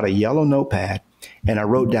took out a yellow notepad and I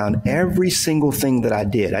wrote down every single thing that I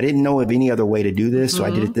did. I didn't know of any other way to do this, so I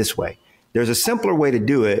did it this way. There's a simpler way to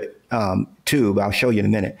do it too, but I'll show you in a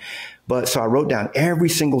minute. But so I wrote down every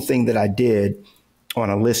single thing that I did on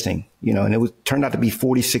a listing, and it turned out to be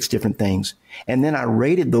 46 different things. And then I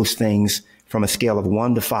rated those things from a scale of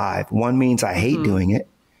 1 to 5. 1 means I hate doing it,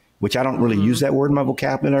 which I don't really use that word in my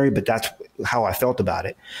vocabulary, but that's how I felt about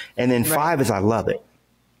it. And then 5 is I love it.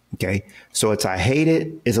 Okay. So it's I hate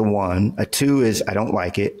it is a 1. A 2 is I don't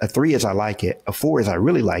like it. A 3 is I like it. A 4 is I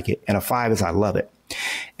really like it. And a 5 is I love it.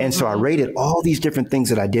 And so I rated all these different things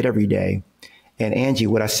that I did every day. And Angie,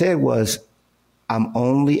 what I said was, I'm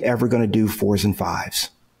only ever going to do 4s and 5s.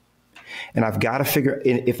 And I've got to figure,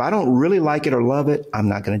 if I don't really like it or love it, I'm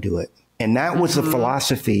not going to do it. And that was the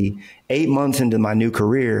philosophy 8 months into my new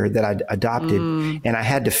career that I adopted. And I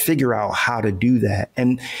had to figure out how to do that.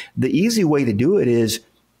 And the easy way to do it is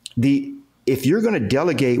if you're going to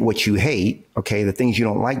delegate what you hate, the things you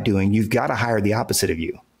don't like doing, you've got to hire the opposite of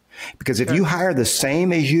you. Because if you hire the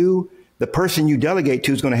same as you, the person you delegate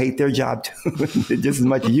to is going to hate their job too, just as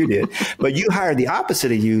much as you did. But you hire the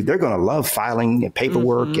opposite of you, they're going to love filing and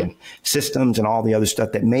paperwork and systems and all the other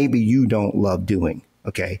stuff that maybe you don't love doing.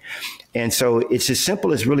 Okay. And so it's as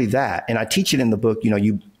simple as really that. And I teach it in the book.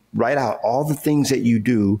 You write out all the things that you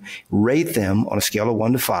do, rate them on a scale of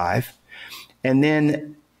 1 to 5. And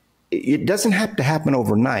then it doesn't have to happen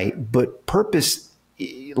overnight, but purpose,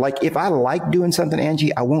 like if I like doing something,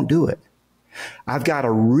 Angie, I won't do it. I've got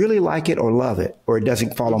to really like it or love it, or it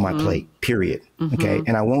doesn't fall on my plate, period. Okay.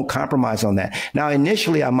 And I won't compromise on that. Now,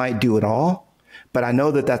 initially I might do it all, but I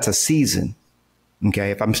know that that's a season.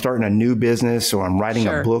 Okay. If I'm starting a new business or I'm writing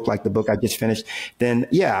a book like the book I just finished, then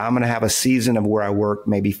I'm going to have a season of where I work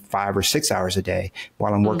maybe 5 or 6 hours a day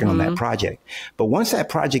while I'm working on that project. But once that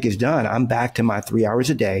project is done, I'm back to my 3 hours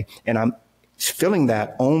a day, and I'm filling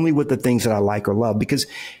that only with the things that I like or love. Because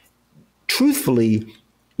truthfully,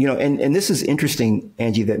 and this is interesting,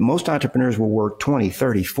 Angie, that most entrepreneurs will work 20,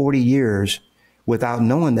 30, 40 years without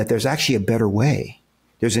knowing that there's actually a better way.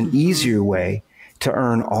 There's an easier way to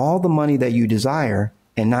earn all the money that you desire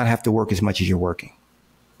and not have to work as much as you're working.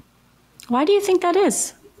 Why do you think that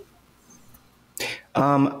is?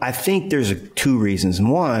 I think there's 2 reasons.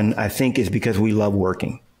 One, I think is because we love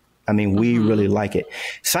working. I mean, we really like it.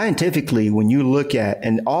 Scientifically, when you look at,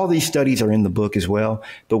 and all these studies are in the book as well,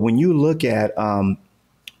 but when you look at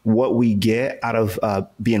what we get out of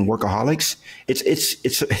being workaholics.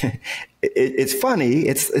 It's funny.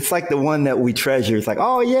 It's like the one that we treasure. It's like,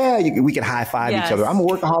 oh yeah, we can high five each other. I'm a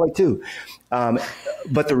workaholic too.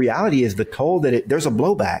 But the reality is the toll that there's a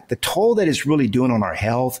blowback. The toll that it's really doing on our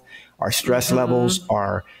health, our stress levels,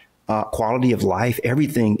 our quality of life,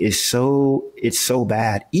 everything is it's so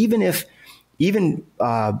bad. Even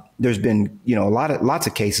there's been, lots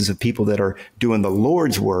of cases of people that are doing the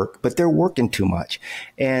Lord's work, but they're working too much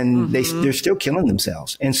and they're still killing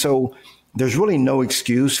themselves. And so there's really no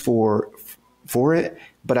excuse for it.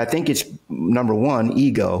 But I think it's, number one,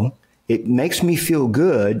 ego. It makes me feel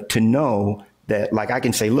good to know that, like, I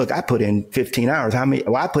can say, look, I put in 15 hours. How many?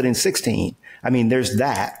 Well, I put in 16. I mean, there's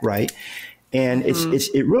that, right? And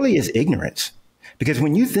it really is ignorance. Because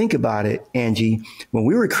when you think about it, Angie, when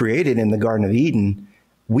we were created in the Garden of Eden,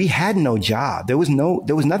 we had no job. There was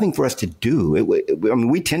nothing for us to do. I mean,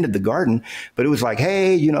 we tended the garden, but it was like,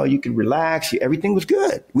 hey, you could relax. Everything was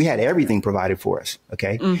good. We had everything provided for us.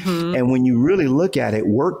 Okay. And when you really look at it,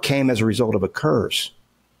 work came as a result of a curse.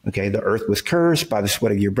 Okay. The earth was cursed. By the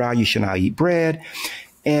sweat of your brow, you shall now eat bread.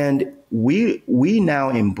 And we now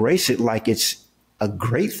embrace it like it's a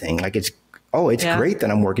great thing. Like it's great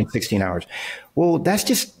that I'm working 16 hours. Well,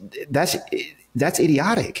 that's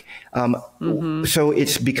idiotic. So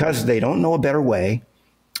it's because they don't know a better way.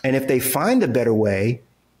 And if they find a better way,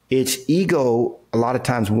 it's ego a lot of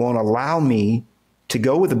times won't allow me to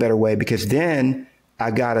go with a better way, because then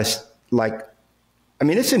I got to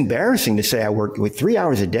it's embarrassing to say I work with 3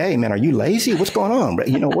 hours a day, man. Are you lazy? What's going on?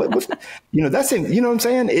 That's, what I'm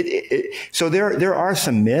saying? So there are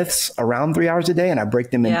some myths around 3 hours a day, and I break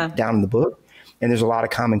them down in the book. And there's a lot of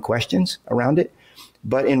common questions around it.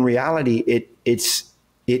 But in reality, it is,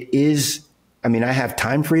 I have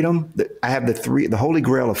time freedom. I have the holy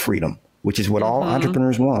grail of freedom, which is what all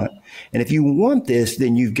entrepreneurs want. And if you want this,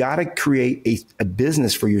 then you've got to create a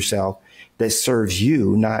business for yourself that serves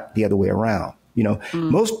you, not the other way around.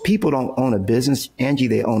 Most people don't own a business, Angie,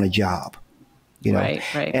 they own a job, Right.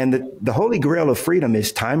 And the holy grail of freedom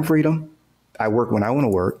is time freedom. I work when I want to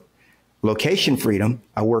work. Location freedom.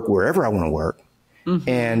 I work wherever I want to work.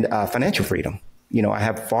 And financial freedom. I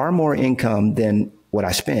have far more income than what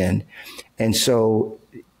I spend. And so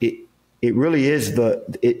it really is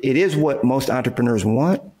it is what most entrepreneurs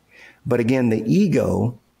want. But again, the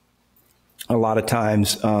ego a lot of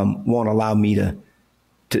times won't allow me to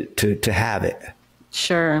have it.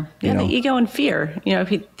 Sure. Yeah, the ego and fear.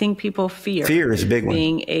 If you think people fear is a big one.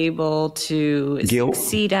 Being able to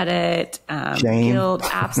succeed at it, shame. Guilt,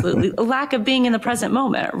 absolutely. A lack of being in the present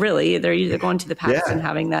moment, really. They're either going to the past and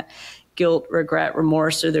having that guilt, regret,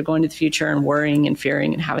 remorse, or they're going to the future and worrying and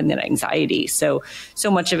fearing and having that anxiety. So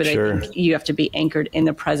much of it, I think you have to be anchored in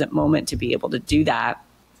the present moment to be able to do that.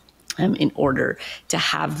 In order to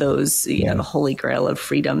have those, the holy grail of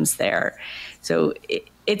freedoms there. So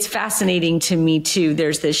it's fascinating to me too.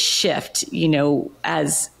 There's this shift,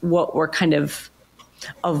 as what we're kind of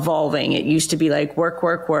evolving. It used to be like work,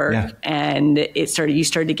 and you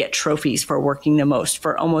started to get trophies for working the most,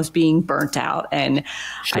 for almost being burnt out. And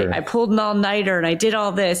I pulled an all-nighter and I did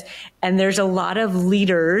all this. And there's a lot of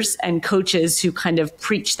leaders and coaches who kind of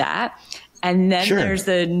preach that. And then there's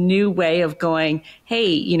the new way of going, hey,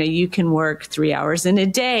 you can work 3 hours in a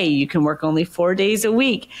day. You can work only 4 days a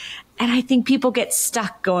week. And I think people get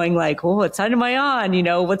stuck going like, well, what side am I on?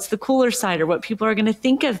 What's the cooler side, or what people are going to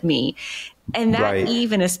think of me? And that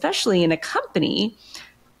even, especially in a company,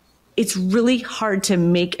 it's really hard to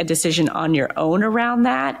make a decision on your own around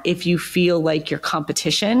that if you feel like your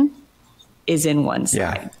competition is in one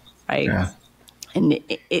side, right? Yeah. And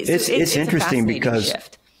it's interesting because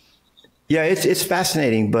shift. Yeah, it's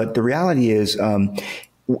fascinating. But the reality is,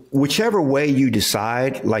 whichever way you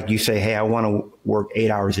decide, like you say, hey, I want to work 8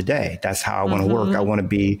 hours a day. That's how I want to work. I want to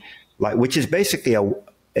be like, which is basically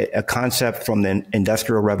a concept from the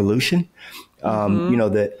Industrial Revolution.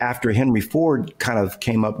 That after Henry Ford kind of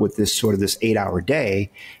came up with this 8-hour day,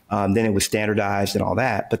 then it was standardized and all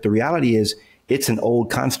that. But the reality is it's an old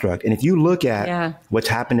construct. And if you look at what's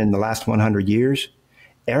happened in the last 100 years,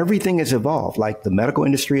 everything has evolved. Like the medical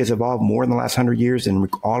industry has evolved more in the last 100 years than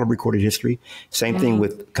all of recorded history. Same thing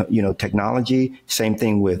with, technology. Same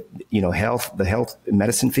thing with, health, the health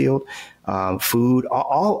medicine field, food,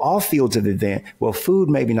 all fields have advanced. Well, food,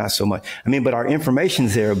 maybe not so much. But our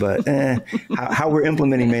information's there, but how we're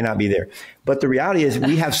implementing may not be there. But the reality is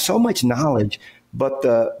we have so much knowledge, but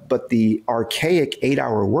the archaic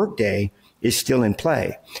 8-hour workday is still in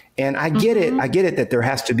play. And I get it. I get it that there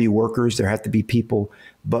has to be workers, there have to be people,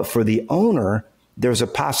 but for the owner, there's a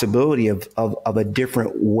possibility of a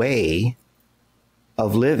different way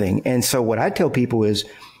of living. And so what I tell people is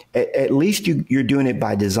at least you're doing it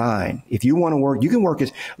by design. If you want to work, you can work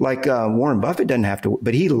as like Warren Buffett doesn't have to,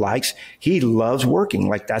 but he loves working.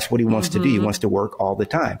 Like that's what he wants to do. He wants to work all the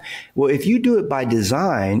time. Well, if you do it by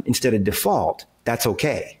design instead of default, that's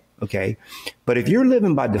okay. Okay. But if you're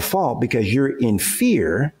living by default because you're in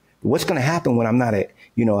fear, what's going to happen when I'm not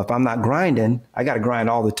if I'm not grinding, I got to grind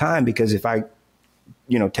all the time because if I,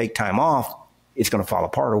 take time off, it's going to fall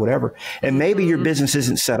apart or whatever. And maybe your business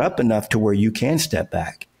isn't set up enough to where you can step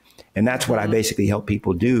back. And that's what I basically help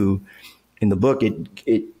people do in the book.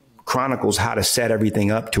 It chronicles how to set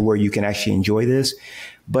everything up to where you can actually enjoy this.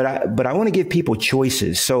 But I want to give people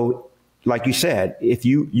choices. So like you said, if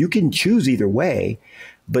you can choose either way,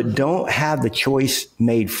 but don't have the choice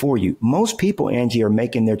made for you. Most people, Angie, are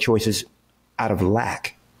making their choices out of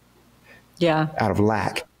lack. Yeah. Out of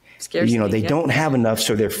lack. Scarcity, they don't have enough.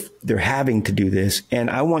 So they're having to do this. And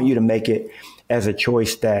I want you to make it as a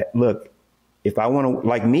choice that, look, if I want to,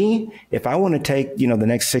 like me, if I want to take, the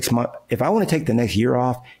next 6 months, if I want to take the next year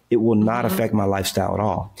off, it will not affect my lifestyle at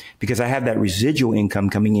all because I have that residual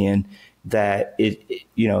income coming in that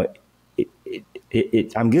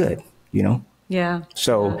I'm good, Yeah.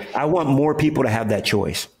 So I want more people to have that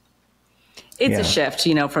choice. It's a shift,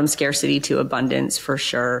 from scarcity to abundance for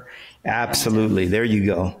sure. Absolutely. There you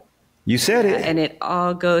go. You said it. And it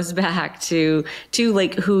all goes back to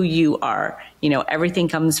like who you are. Everything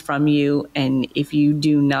comes from you. And if you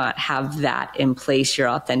do not have that in place, your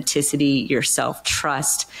authenticity, your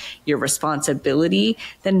self-trust, your responsibility,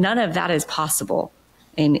 then none of that is possible.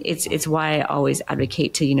 And it's why I always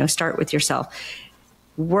advocate to, start with yourself.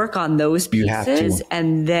 Work on those pieces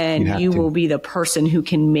and then you will be the person who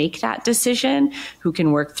can make that decision, who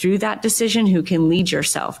can work through that decision, who can lead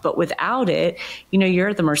yourself. But without it, you're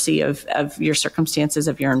at the mercy of your circumstances,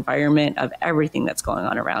 of your environment, of everything that's going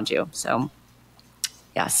on around you. So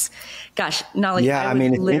yes, gosh, Knolly, I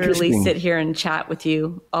would literally sit here and chat with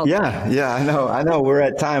you all day. Yeah, I know we're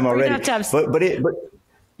at time already,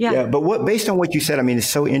 but based on what you said, it's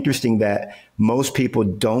so interesting that most people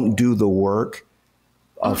don't do the work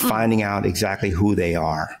of finding out exactly who they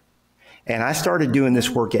are. And I started doing this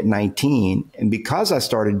work at 19. And because I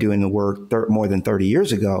started doing the work more than 30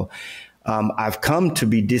 years ago, I've come to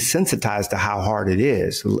be desensitized to how hard it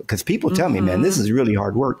is. Because people tell me, man, this is really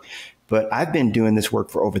hard work. But I've been doing this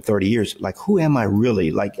work for over 30 years. Like, who am I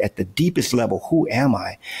really? Like, at the deepest level, who am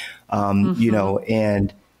I? I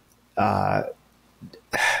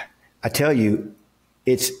tell you,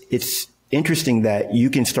 it's interesting that you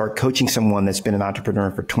can start coaching someone that's been an entrepreneur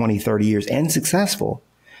for 20, 30 years and successful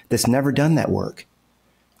that's never done that work.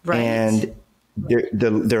 Right. And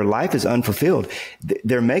their life is unfulfilled.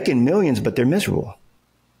 They're making millions, but they're miserable.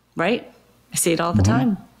 Right. I see it all the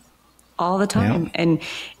time. All the time. Yeah.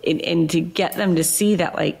 And to get them to see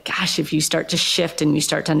that, like, gosh, if you start to shift and you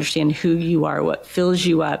start to understand who you are, what fills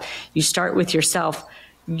you up, you start with yourself,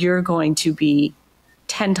 you're going to be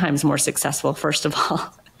 10 times more successful, first of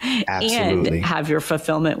all. Absolutely. And have your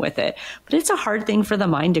fulfillment with it. But it's a hard thing for the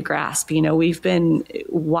mind to grasp. We've been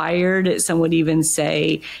wired, some would even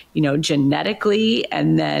say, genetically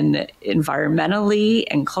and then environmentally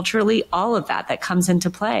and culturally, all of that comes into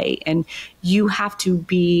play. And you have to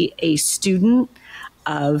be a student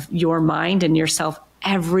of your mind and yourself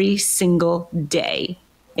every single day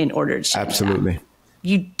in order to change Absolutely. That.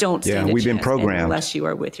 You don't stand a we've been chance programmed. Unless you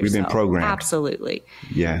are with yourself. We've been programmed. Absolutely.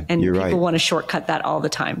 Yeah, and you're right. people want to shortcut that all the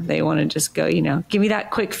time. They want to just go, give me that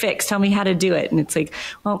quick fix. Tell me how to do it. And it's like,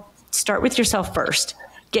 well, start with yourself first.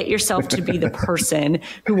 Get yourself to be the person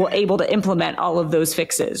who will able to implement all of those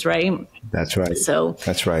fixes, right? That's right. So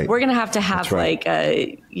that's right. We're going to have like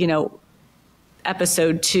a,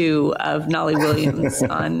 episode 2 of Knolly Williams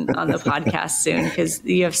on the podcast soon, because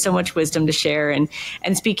you have so much wisdom to share. And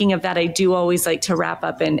speaking of that, I do always like to wrap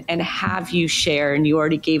up and have you share, and you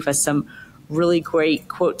already gave us some really great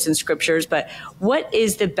quotes and scriptures, but what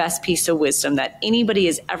is the best piece of wisdom that anybody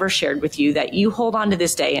has ever shared with you that you hold on to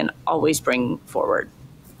this day and always bring forward?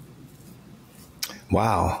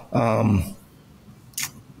 Wow.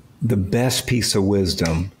 The best piece of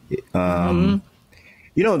wisdom, it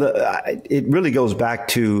really goes back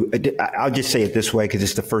to, I'll just say it this way because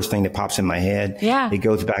it's the first thing that pops in my head. Yeah. It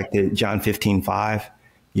goes back to John 15:5.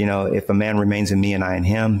 If a man remains in me and I in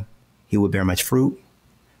him, he will bear much fruit.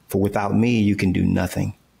 For without me, you can do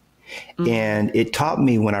nothing. And it taught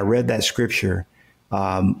me when I read that scripture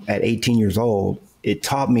at 18 years old, it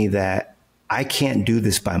taught me that I can't do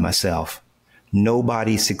this by myself.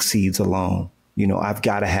 Nobody succeeds alone. I've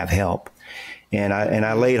got to have help. And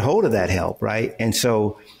I laid hold of that help, right? And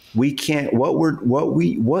so we can't,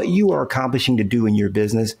 what you are accomplishing to do in your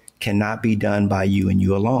business cannot be done by you and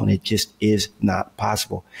you alone. It just is not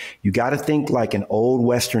possible. You got to think like an old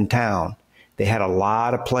Western town. They had a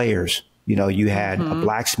lot of players. You know, you had a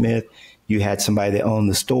blacksmith, you had somebody that owned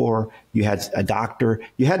the store, you had a doctor,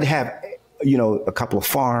 you had to have, you know, a couple of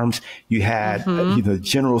farms, you had, you know, the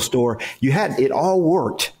general store, you had, it all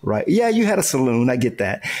worked, right? Yeah, you had a saloon. I get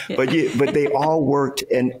that. Yeah. But they all worked.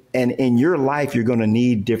 And in your life, you're going to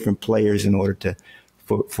need different players in order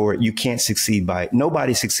for it. You can't succeed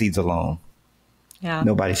nobody succeeds alone. Yeah.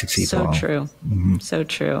 Nobody succeeds alone. So true. So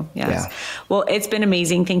true. Yes. Yeah. Well, it's been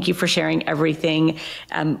amazing. Thank you for sharing everything.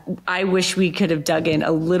 I wish we could have dug in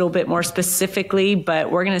a little bit more specifically,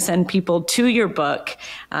 but we're going to send people to your book,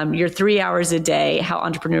 your 3 hours a day, how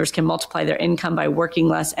entrepreneurs can multiply their income by working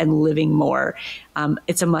less and living more.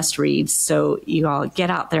 It's a must read. So you all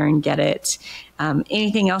get out there and get it.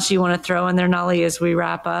 Anything else you want to throw in there, Knolly, as we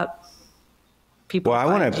wrap up? Well, I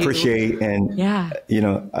want to appreciate and, you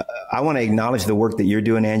know, I want to acknowledge the work that you're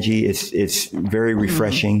doing, Angie. It's very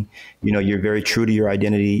refreshing. You know, you're very true to your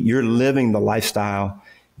identity. You're living the lifestyle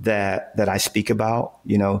that I speak about.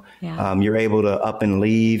 You know, you're able to up and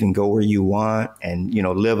leave and go where you want and, you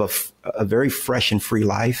know, live a very fresh and free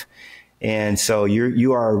life. And so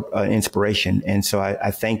you are an inspiration. And so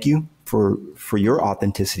I thank you for your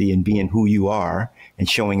authenticity and being who you are and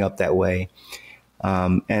showing up that way.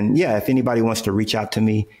 And yeah, if anybody wants to reach out to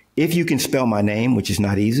me, if you can spell my name, which is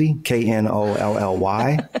not easy,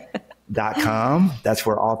 KNOLLY.com. That's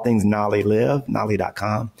where all things Knolly live,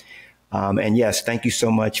 Knolly.com. And yes, thank you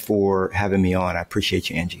so much for having me on. I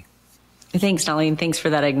appreciate you, Angie. Thanks, Knolly, and thanks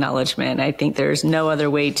for that acknowledgement. I think there's no other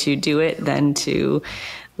way to do it than to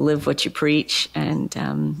live what you preach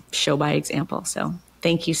and show by example. So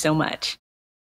thank you so much.